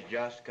man has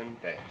just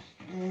confessed.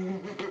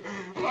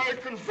 I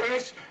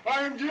confess.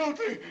 I am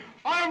guilty.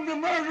 I am the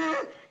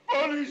murderer.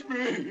 Punish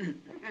me.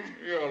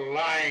 You're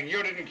lying.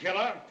 You didn't kill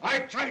her. I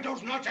tried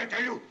those nuts, I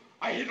tell you.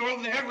 I hit her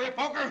over the head with a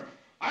poker.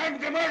 I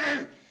am the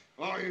murderer.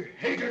 I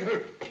hated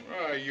her.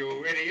 Oh,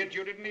 you idiot.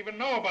 You didn't even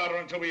know about her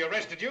until we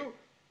arrested you.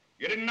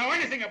 You didn't know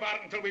anything about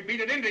it until we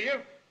beat it into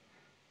you.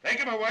 Take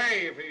him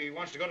away if he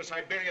wants to go to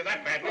Siberia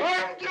that badly.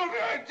 I'm guilty,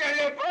 I tell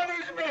you.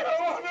 Punish me.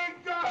 I want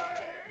to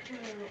die.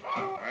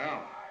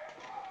 Well,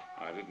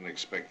 I didn't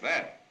expect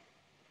that.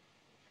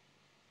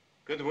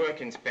 Good work,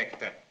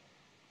 Inspector.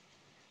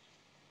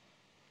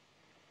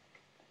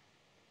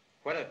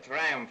 What a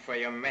triumph for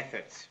your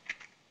methods.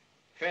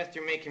 First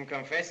you make him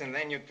confess, and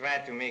then you try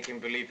to make him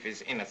believe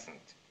he's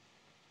innocent.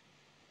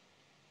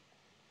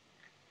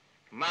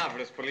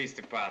 Marvelous police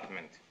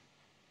department.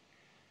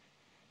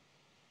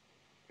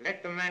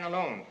 Let the man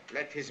alone.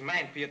 Let his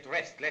mind be at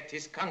rest. Let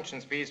his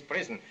conscience be his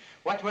prison.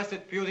 What was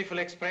that beautiful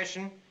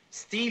expression?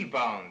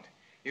 Steel-bound.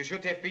 You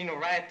should have been a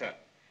writer.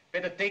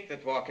 Better take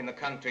that walk in the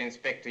country,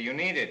 Inspector. You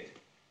need it.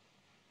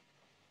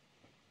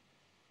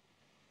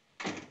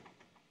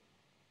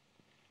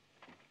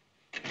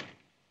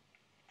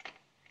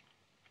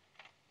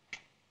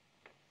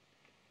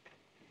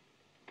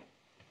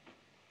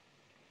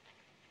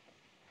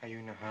 Are you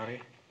in a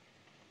hurry?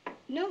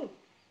 No.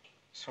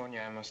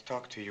 Sonia, I must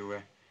talk to you.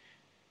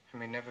 I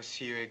may never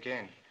see you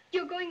again.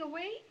 You're going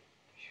away?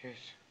 Yes.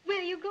 Where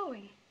are you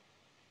going?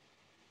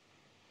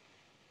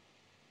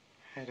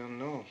 I don't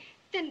know.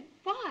 Then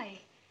why?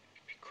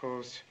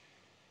 Because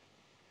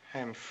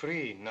I'm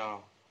free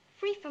now.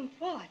 Free from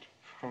what?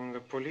 From the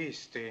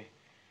police. They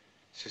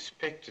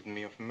suspected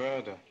me of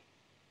murder.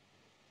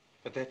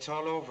 But that's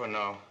all over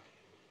now.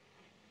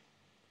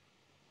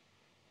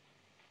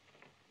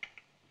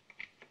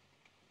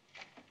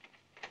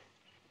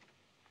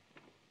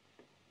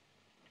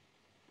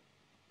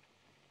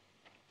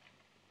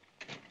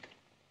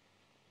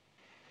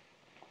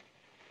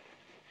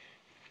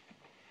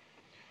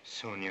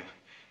 Sonia,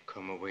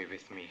 come away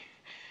with me.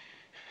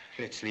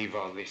 Let's leave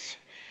all this.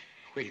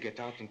 We'll get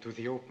out into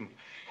the open,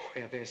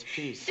 where there's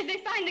peace. Did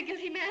they find the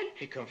guilty man?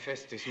 He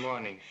confessed this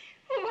morning.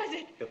 Who was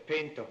it? The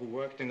painter who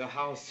worked in the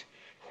house.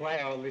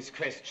 Why all these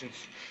questions?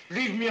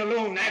 Leave me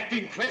alone. I've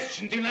been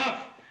questioned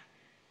enough.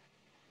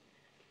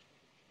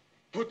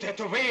 Put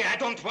that away. I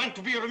don't want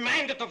to be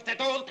reminded of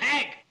that old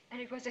hag. And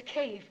it was a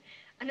cave,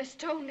 and a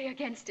stone lay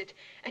against it.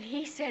 And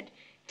he said,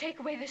 take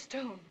away the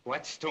stone.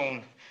 What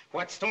stone?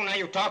 What stone are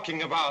you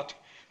talking about?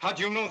 How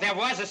do you know there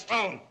was a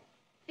stone?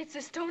 It's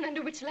the stone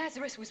under which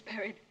Lazarus was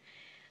buried.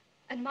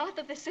 And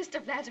Martha, the sister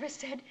of Lazarus,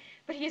 said,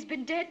 but he has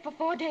been dead for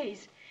 4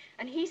 days.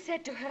 And he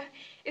said to her,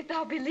 if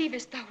thou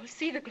believest, thou wilt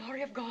see the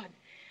glory of God.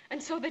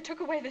 And so they took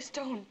away the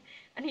stone.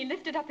 And he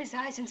lifted up his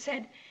eyes and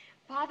said,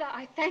 Father,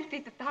 I thank thee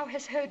that thou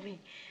hast heard me.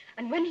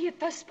 And when he had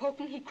thus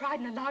spoken, he cried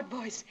in a loud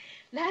voice,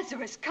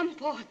 Lazarus, come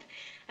forth.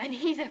 And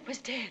he that was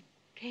dead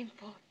came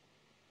forth.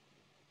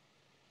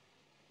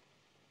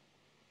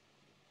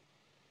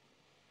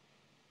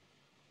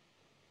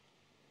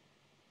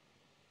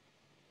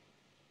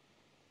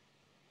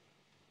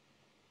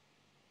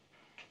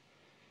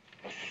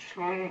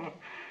 Sonia,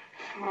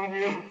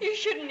 Sonia. You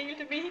shouldn't kneel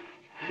to me.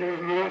 Have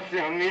mercy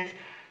on me.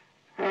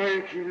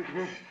 I killed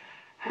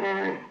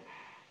her.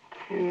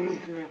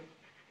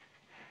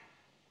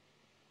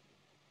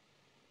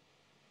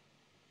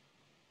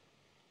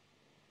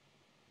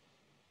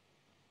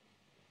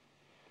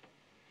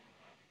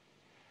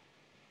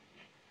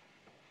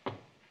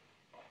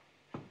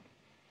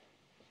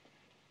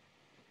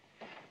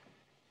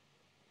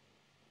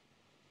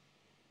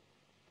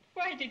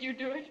 Why did you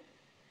do it?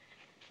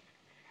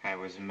 I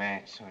was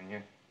mad,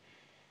 Sonia.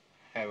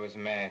 I was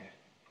mad.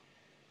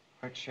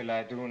 What shall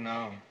I do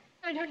now?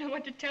 I don't know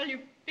what to tell you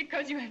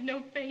because you have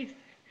no faith.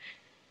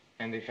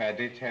 And if I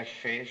did have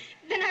faith?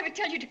 Then I would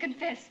tell you to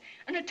confess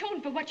and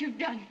atone for what you've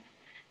done.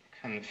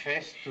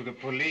 Confess to the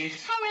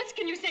police? How else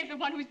can you save the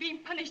one who's being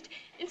punished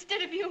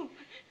instead of you?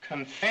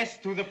 Confess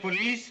to the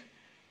police?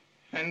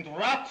 And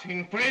rot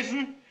in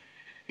prison?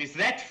 Is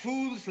that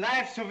fool's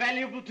life so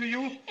valuable to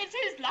you? It's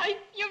his life.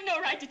 You've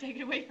no right to take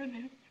it away from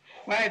him.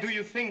 Why do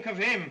you think of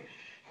him?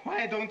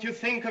 Why don't you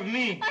think of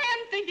me? I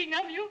am thinking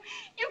of you.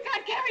 You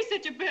can't carry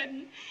such a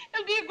burden.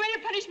 It'll be a greater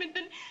punishment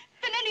than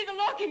any the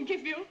law can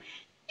give you.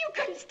 You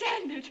couldn't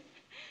stand it.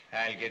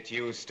 I'll get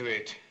used to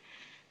it.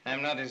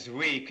 I'm not as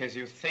weak as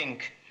you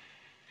think.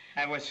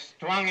 I was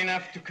strong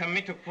enough to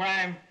commit a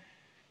crime.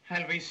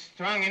 I'll be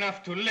strong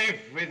enough to live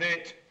with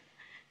it.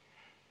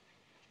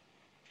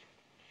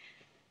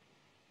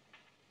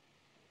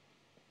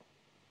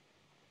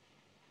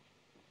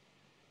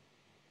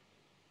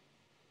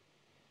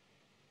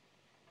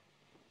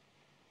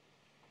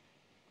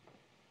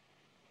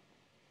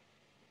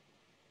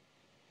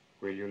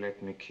 Will you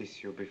let me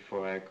kiss you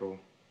before I go?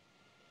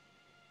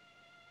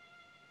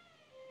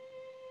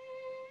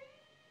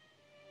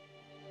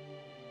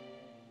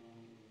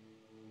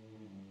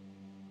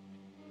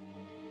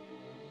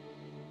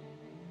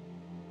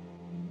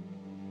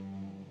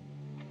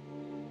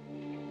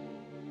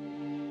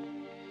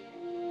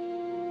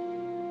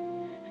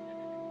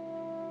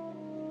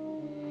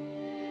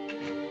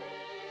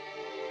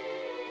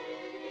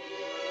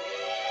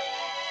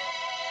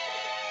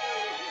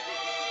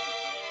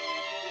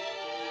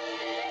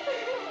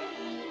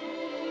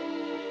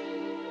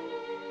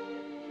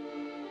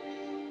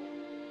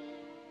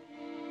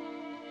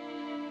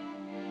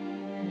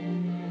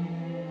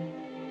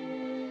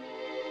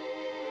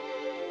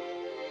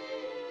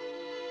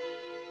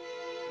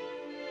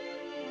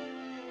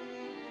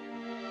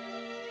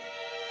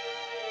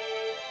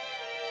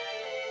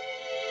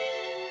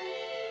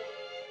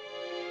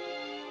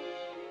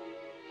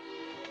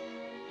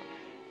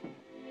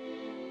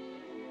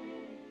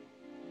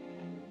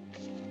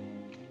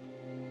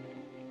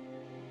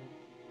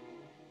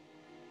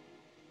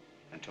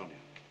 Antonio,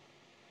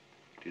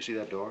 do you see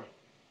that door?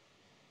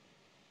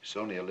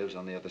 Sonia lives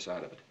on the other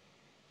side of it.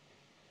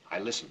 I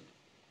listened,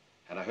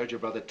 and I heard your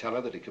brother tell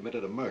her that he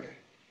committed a murder.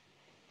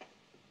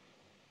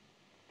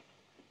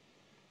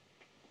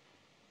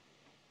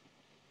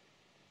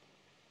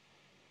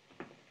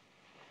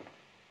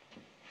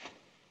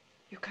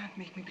 You can't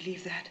make me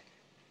believe that.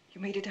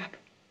 You made it up.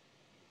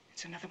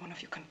 It's another one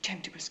of your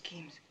contemptible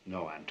schemes.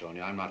 No,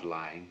 Antonio, I'm not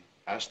lying.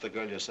 Ask the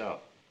girl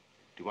yourself.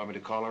 Do you want me to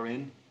call her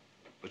in?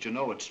 But you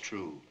know it's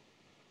true.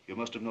 You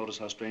must have noticed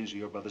how strangely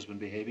your brother's been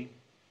behaving.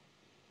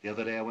 The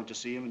other day I went to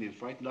see him and he was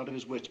frightened out of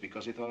his wits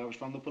because he thought I was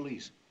from the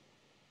police.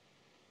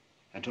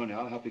 Antonio,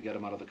 I'll help you get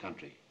him out of the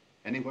country.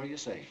 Anywhere you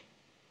say.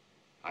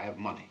 I have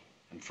money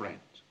and friends.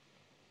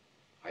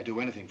 I'd do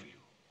anything for you.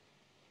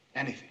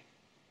 Anything.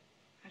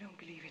 I don't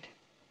believe it.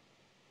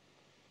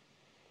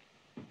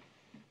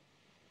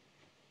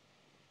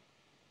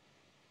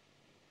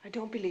 I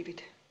don't believe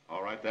it.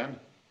 All right, then.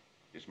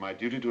 It's my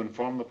duty to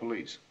inform the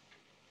police.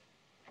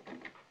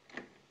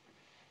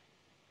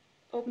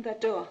 Open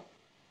that door.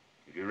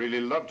 If you really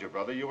loved your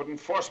brother, you wouldn't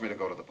force me to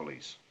go to the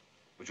police.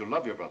 But you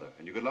love your brother,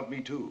 and you could love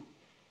me too.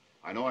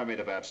 I know I made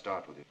a bad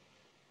start with you,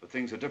 but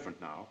things are different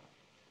now.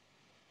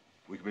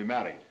 We can be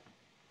married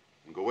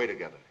and go away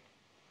together.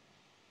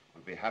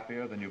 We'll be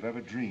happier than you've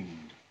ever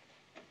dreamed.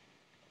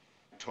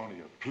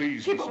 Antonio,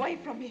 please Keep listen. away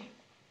from me.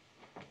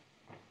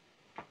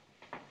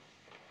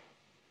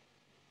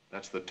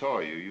 That's the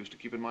toy you used to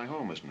keep in my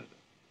home, isn't it?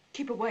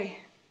 Keep away.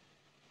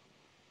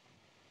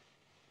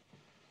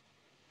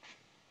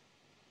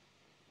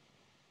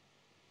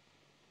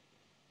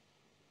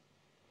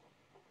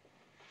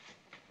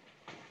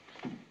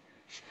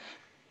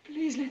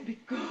 Please let me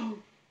go.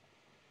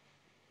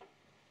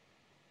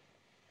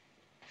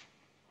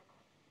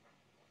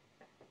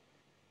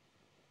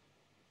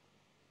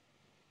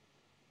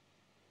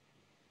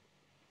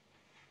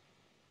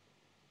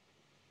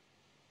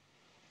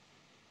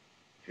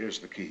 Here's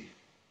the key.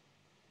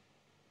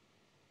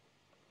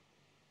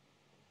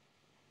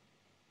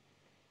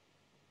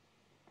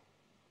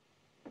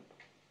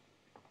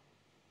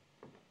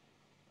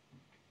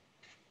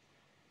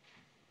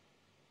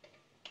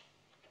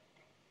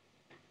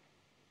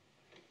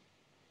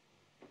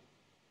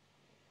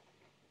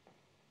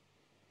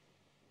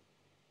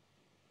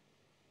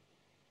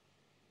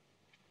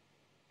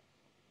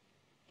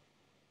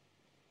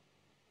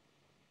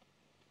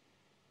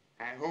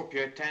 I hope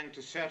you intend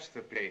to search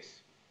the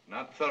place.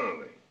 Not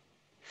thoroughly.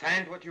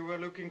 Find what you were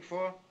looking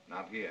for?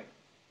 Not here.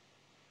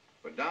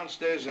 But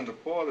downstairs in the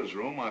porter's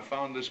room, I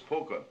found this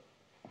poker.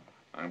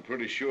 I'm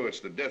pretty sure it's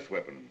the death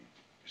weapon.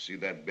 You see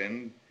that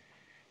bend?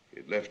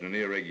 It left an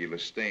irregular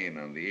stain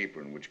on the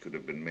apron, which could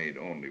have been made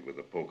only with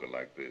a poker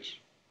like this.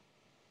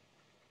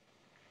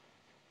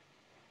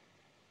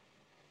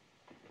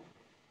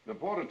 The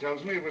porter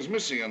tells me it was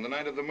missing on the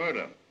night of the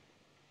murder.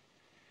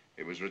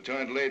 It was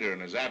returned later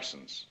in his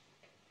absence.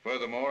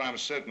 Furthermore, I'm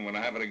certain when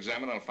I have it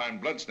examined, I'll find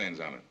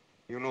bloodstains on it.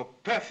 You know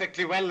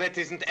perfectly well that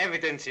isn't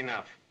evidence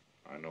enough.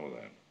 I know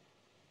that.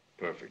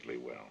 Perfectly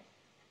well.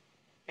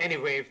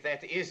 Anyway, if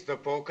that is the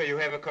poker, you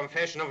have a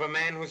confession of a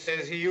man who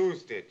says he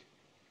used it.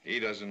 He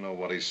doesn't know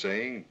what he's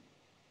saying.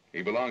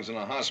 He belongs in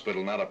a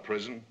hospital, not a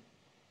prison.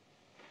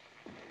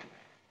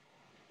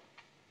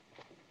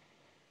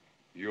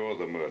 You're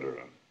the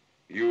murderer.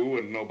 You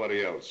and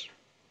nobody else.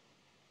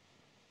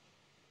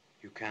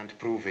 You can't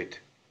prove it.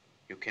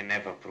 You can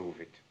never prove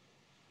it.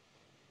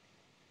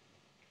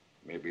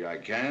 Maybe I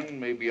can,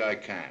 maybe I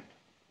can't.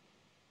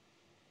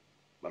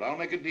 But I'll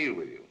make a deal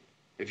with you.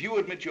 If you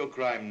admit your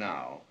crime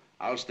now,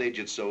 I'll stage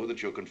it so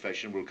that your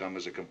confession will come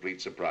as a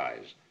complete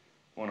surprise.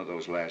 One of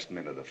those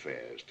last-minute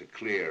affairs to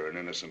clear an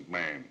innocent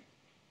man.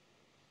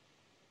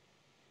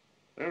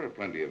 There are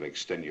plenty of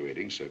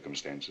extenuating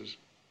circumstances.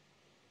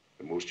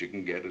 The most you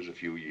can get is a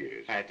few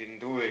years. I didn't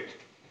do it.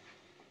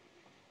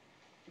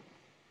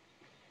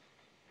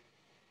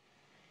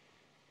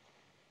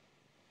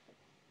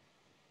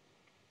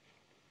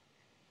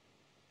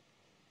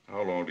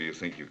 How long do you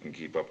think you can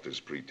keep up this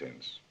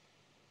pretense?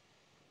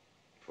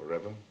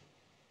 Forever?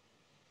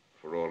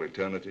 For all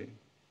eternity?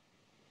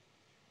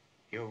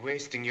 You're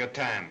wasting your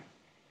time.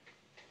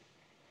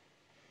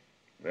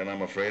 Then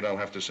I'm afraid I'll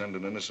have to send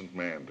an innocent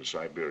man to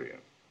Siberia.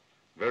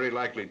 Very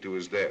likely to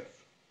his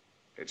death.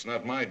 It's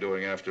not my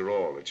doing after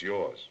all, it's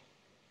yours.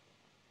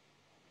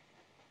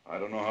 I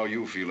don't know how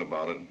you feel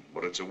about it,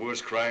 but it's a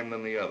worse crime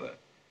than the other.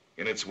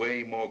 In its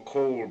way, more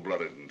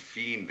cold-blooded and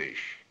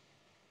fiendish.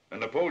 A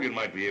Napoleon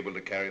might be able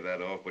to carry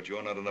that off, but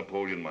you're not a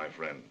Napoleon, my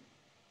friend.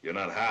 You're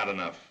not hard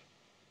enough.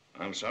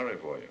 I'm sorry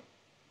for you.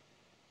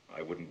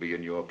 I wouldn't be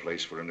in your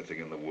place for anything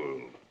in the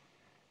world.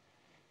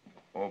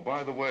 Oh,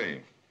 by the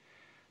way,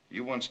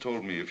 you once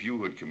told me if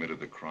you had committed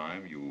the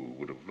crime, you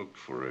would have looked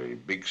for a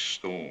big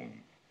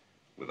stone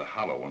with a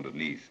hollow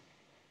underneath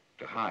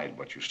to hide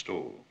what you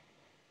stole.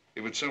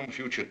 If at some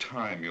future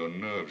time your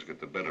nerves get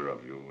the better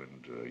of you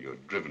and you're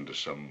driven to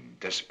some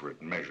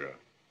desperate measure,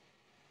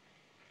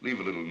 leave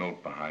a little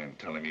note behind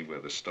telling me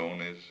where the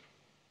stone is.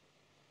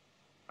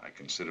 I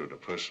consider it a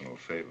personal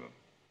favor.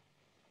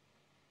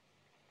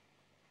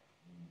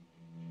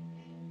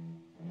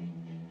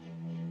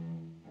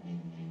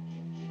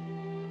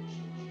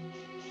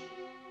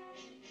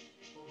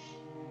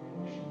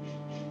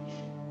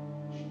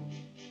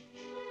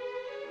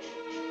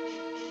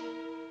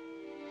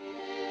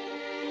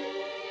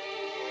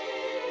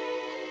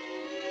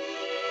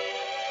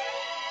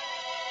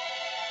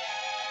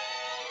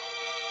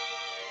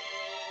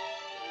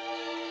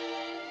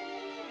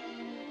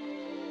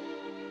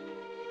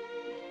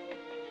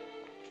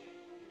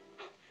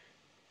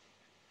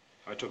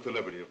 I took the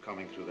liberty of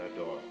coming through that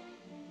door.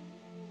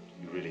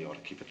 You really ought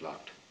to keep it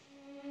locked.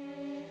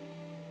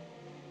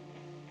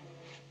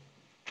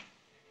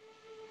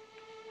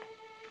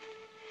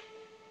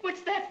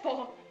 What's that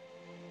for?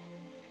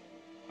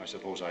 I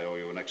suppose I owe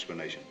you an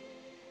explanation,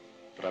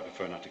 but I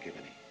prefer not to give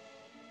any.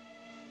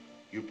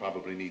 You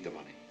probably need the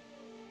money.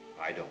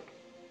 I don't.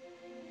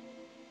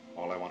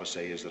 All I want to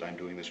say is that I'm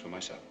doing this for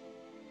myself.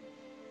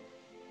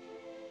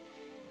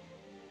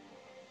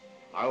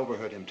 I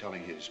overheard him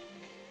telling his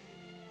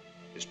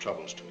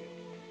troubles to you.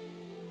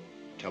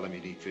 Tell him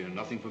he need fear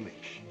nothing from me.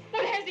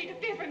 What has he to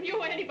fear from you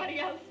or anybody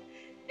else?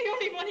 The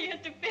only one he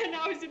has to fear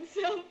now is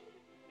himself.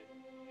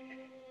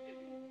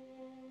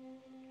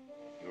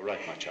 You're right,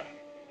 my child.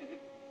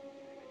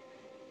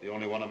 The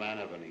only one a man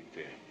ever need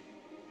fear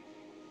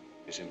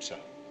is himself.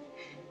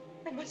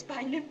 I must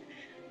find him.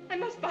 I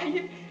must find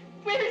him.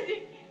 Where is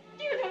he?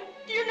 Do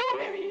you know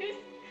where he is?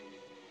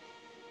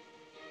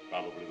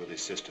 Probably with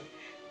his sister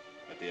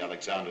at the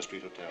Alexander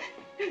Street Hotel.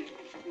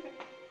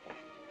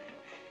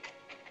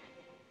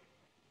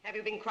 Have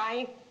you been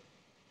crying?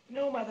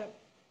 No, Mother.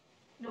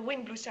 The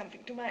wind blew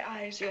something to my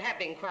eyes. You have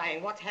been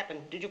crying. What's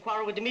happened? Did you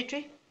quarrel with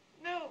Dmitri?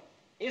 No.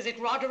 Is it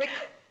Roderick?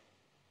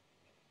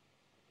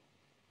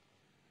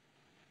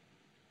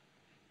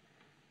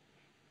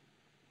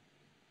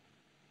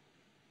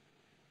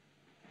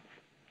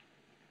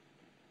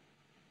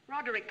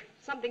 Roderick,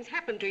 something's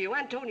happened to you.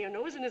 Antonio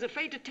knows and is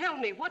afraid to tell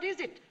me. What is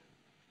it?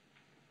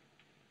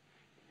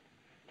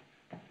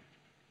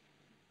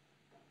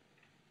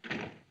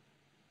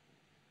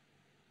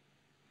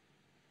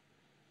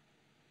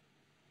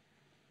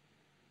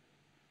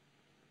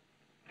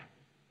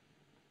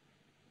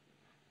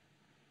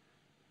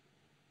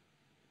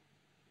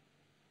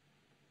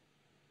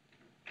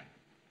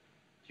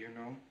 You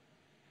know,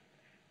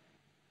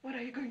 What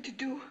are you going to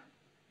do?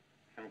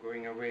 I'm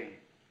going away,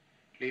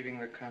 leaving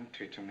the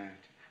country tonight.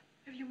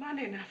 Have you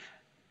money enough?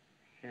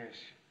 Yes.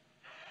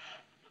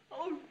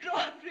 Oh,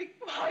 Roderick,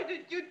 why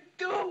did you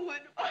do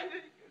it? Why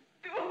did you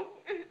do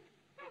it?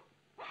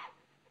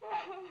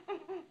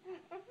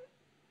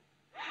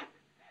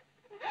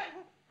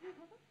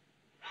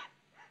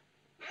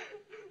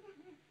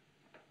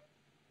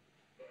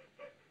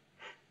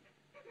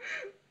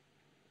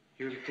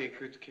 You'll take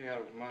good care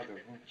of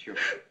Mother, won't you?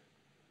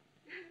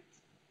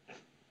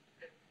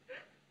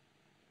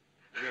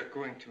 We are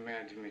going to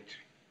marry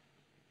Dmitri.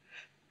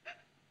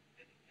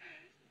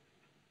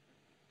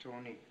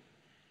 Tony,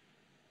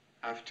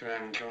 after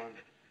I'm gone,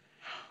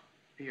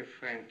 be a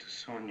friend to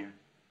Sonia.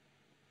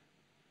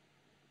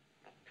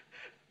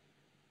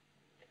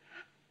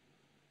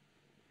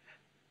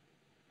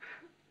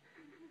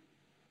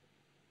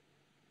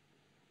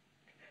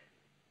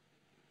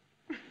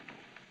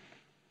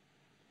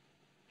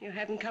 You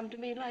haven't come to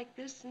me like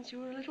this since you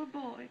were a little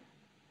boy.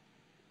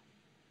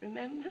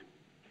 Remember?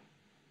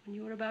 When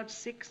you were about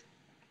 6,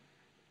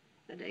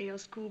 the day your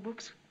school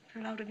books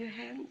fell out of your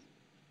hands?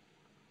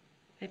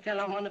 They fell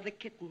on one of the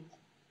kittens.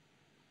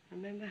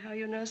 Remember how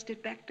you nursed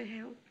it back to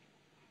health?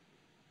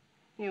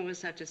 You were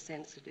such a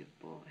sensitive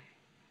boy.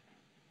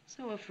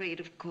 So afraid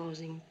of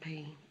causing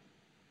pain.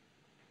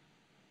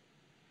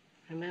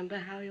 Remember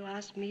how you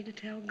asked me to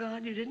tell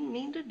God you didn't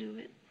mean to do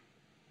it?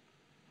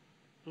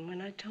 And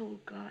when I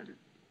told God,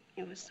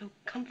 you were so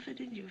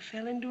comforted you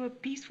fell into a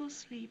peaceful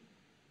sleep.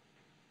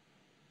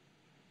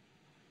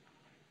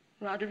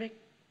 Roderick,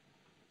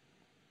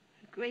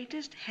 the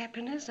greatest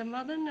happiness a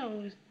mother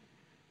knows is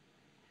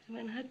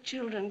when her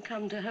children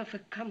come to her for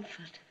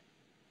comfort.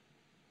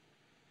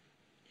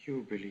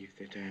 You believe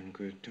that I am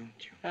good, don't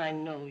you? I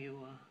know you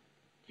are.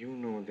 You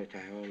know that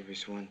I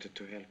always wanted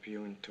to help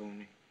you and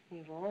Tony.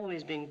 You've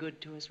always been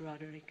good to us,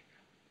 Roderick.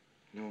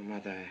 No,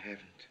 Mother, I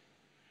haven't.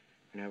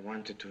 When I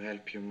wanted to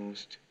help you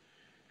most,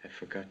 I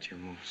forgot you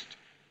most.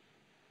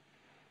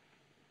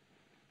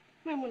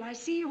 When will I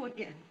see you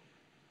again?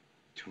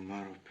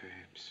 Tomorrow,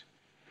 perhaps.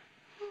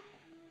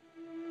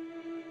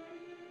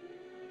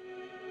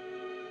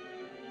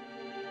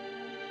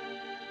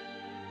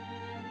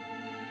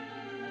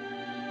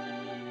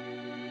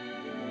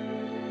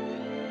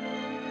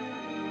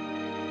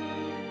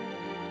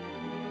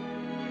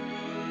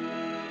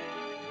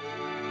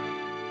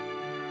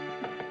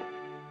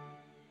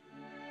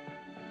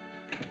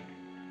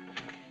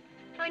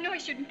 I know I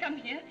shouldn't come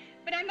here,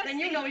 but I must Then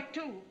you know it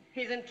too.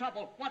 He's in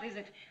trouble. What is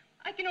it?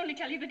 I can only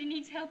tell you that he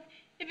needs help.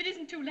 If it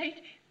isn't too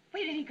late.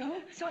 Where did he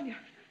go? Sonia,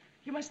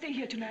 you must stay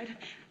here tonight.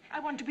 I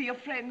want to be your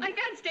friend. I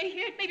can't stay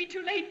here. It may be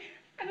too late.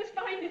 I must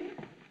find him.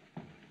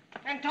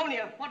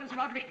 Antonia, what has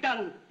Roderick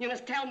done? You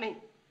must tell me.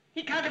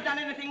 He can't have done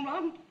anything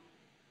wrong.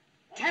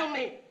 Tell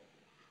me.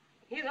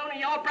 He's only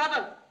your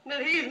brother,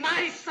 but he's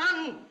my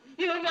son.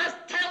 You must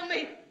tell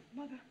me.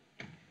 Mother,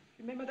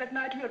 remember that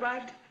night we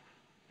arrived?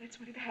 That's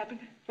when it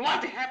happened.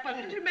 What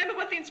happened? Do you remember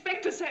what the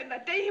inspector said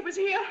that day he was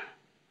here?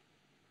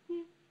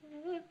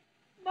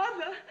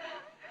 Mother,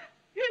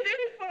 he did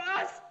it for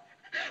us.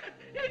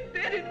 He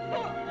did it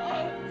for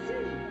us.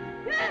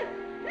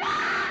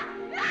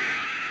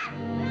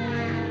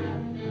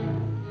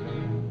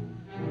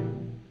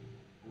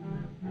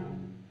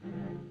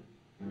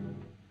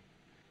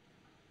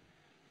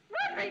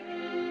 Roderick!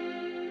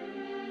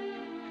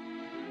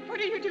 What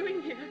are you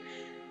doing here?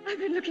 I've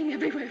been looking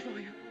everywhere for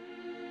you.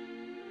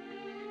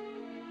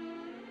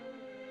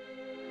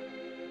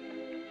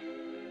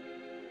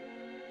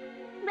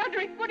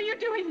 Roderick, what are you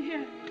doing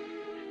here?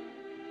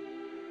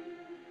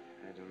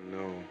 I don't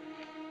know.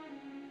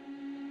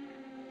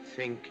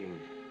 Thinking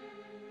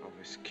of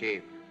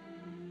escape.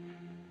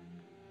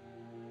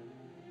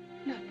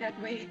 Not that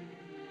way.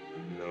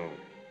 No.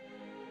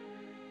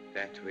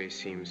 That way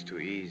seems too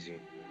easy.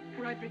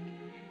 Roderick,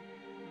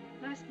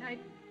 last night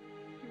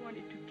you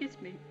wanted to kiss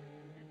me.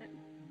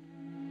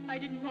 I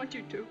didn't want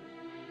you to.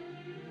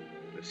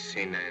 The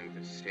sinner and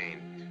the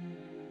saint.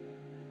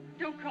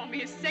 Don't call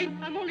me a saint.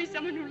 I'm only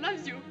someone who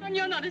loves you, and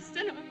you're not a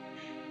sinner.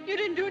 You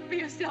didn't do it for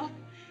yourself.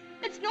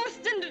 It's no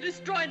sin to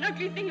destroy an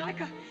ugly thing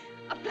like a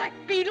black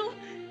beetle.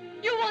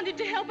 You wanted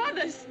to help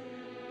others.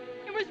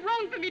 It was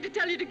wrong for me to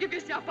tell you to give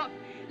yourself up.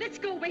 Let's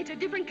go away to a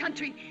different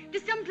country, to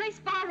some place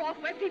far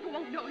off where people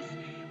won't know us.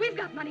 We've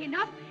got money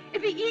enough.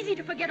 It'd be easy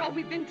to forget all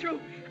we've been through.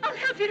 I'll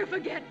help you to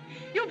forget.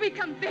 You'll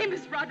become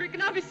famous, Roderick,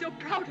 and I'll be so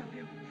proud of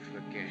you.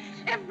 Forget.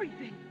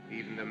 Everything.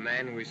 Even the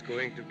man who is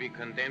going to be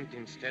condemned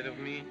instead of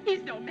me?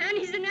 He's no man,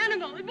 he's an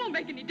animal. It won't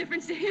make any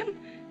difference to him.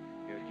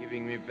 You're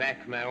giving me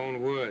back my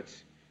own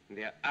words.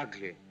 They're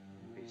ugly.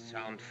 They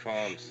sound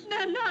false.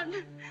 They're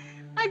none.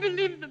 I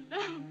believe them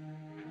now.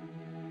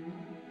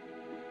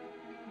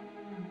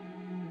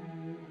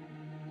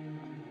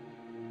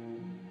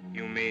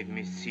 You made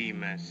me see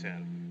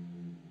myself.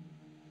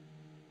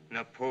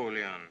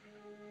 Napoleon,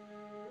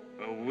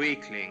 a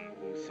weakling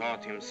who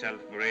thought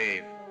himself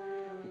brave,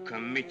 who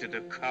committed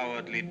a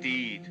cowardly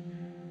deed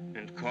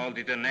and called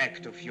it an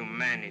act of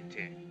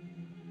humanity.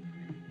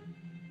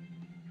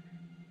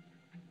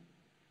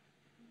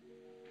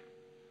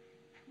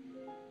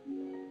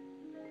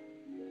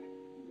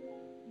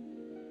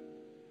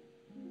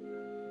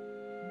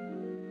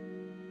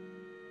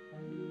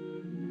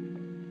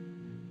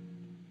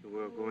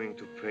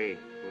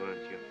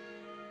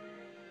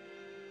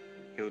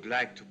 would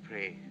like to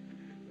pray,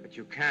 but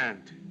you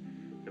can't.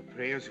 The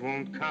prayers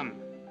won't come.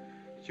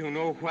 You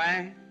know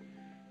why?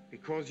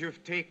 Because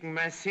you've taken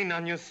my sin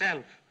on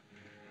yourself.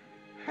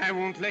 I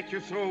won't let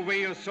you throw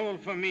away your soul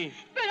for me.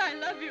 But I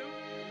love you.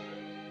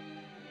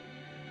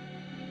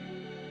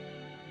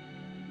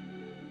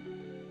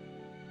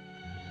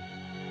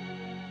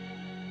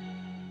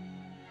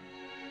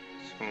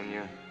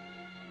 Sonia,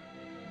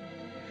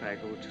 if I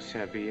go to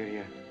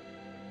Siberia,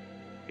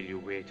 will you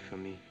wait for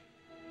me?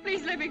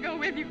 Please let me go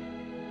with you.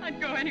 I'd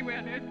go anywhere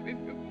on earth with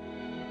you.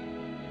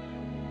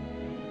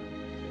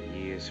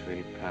 Years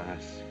will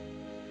pass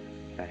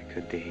like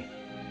a day.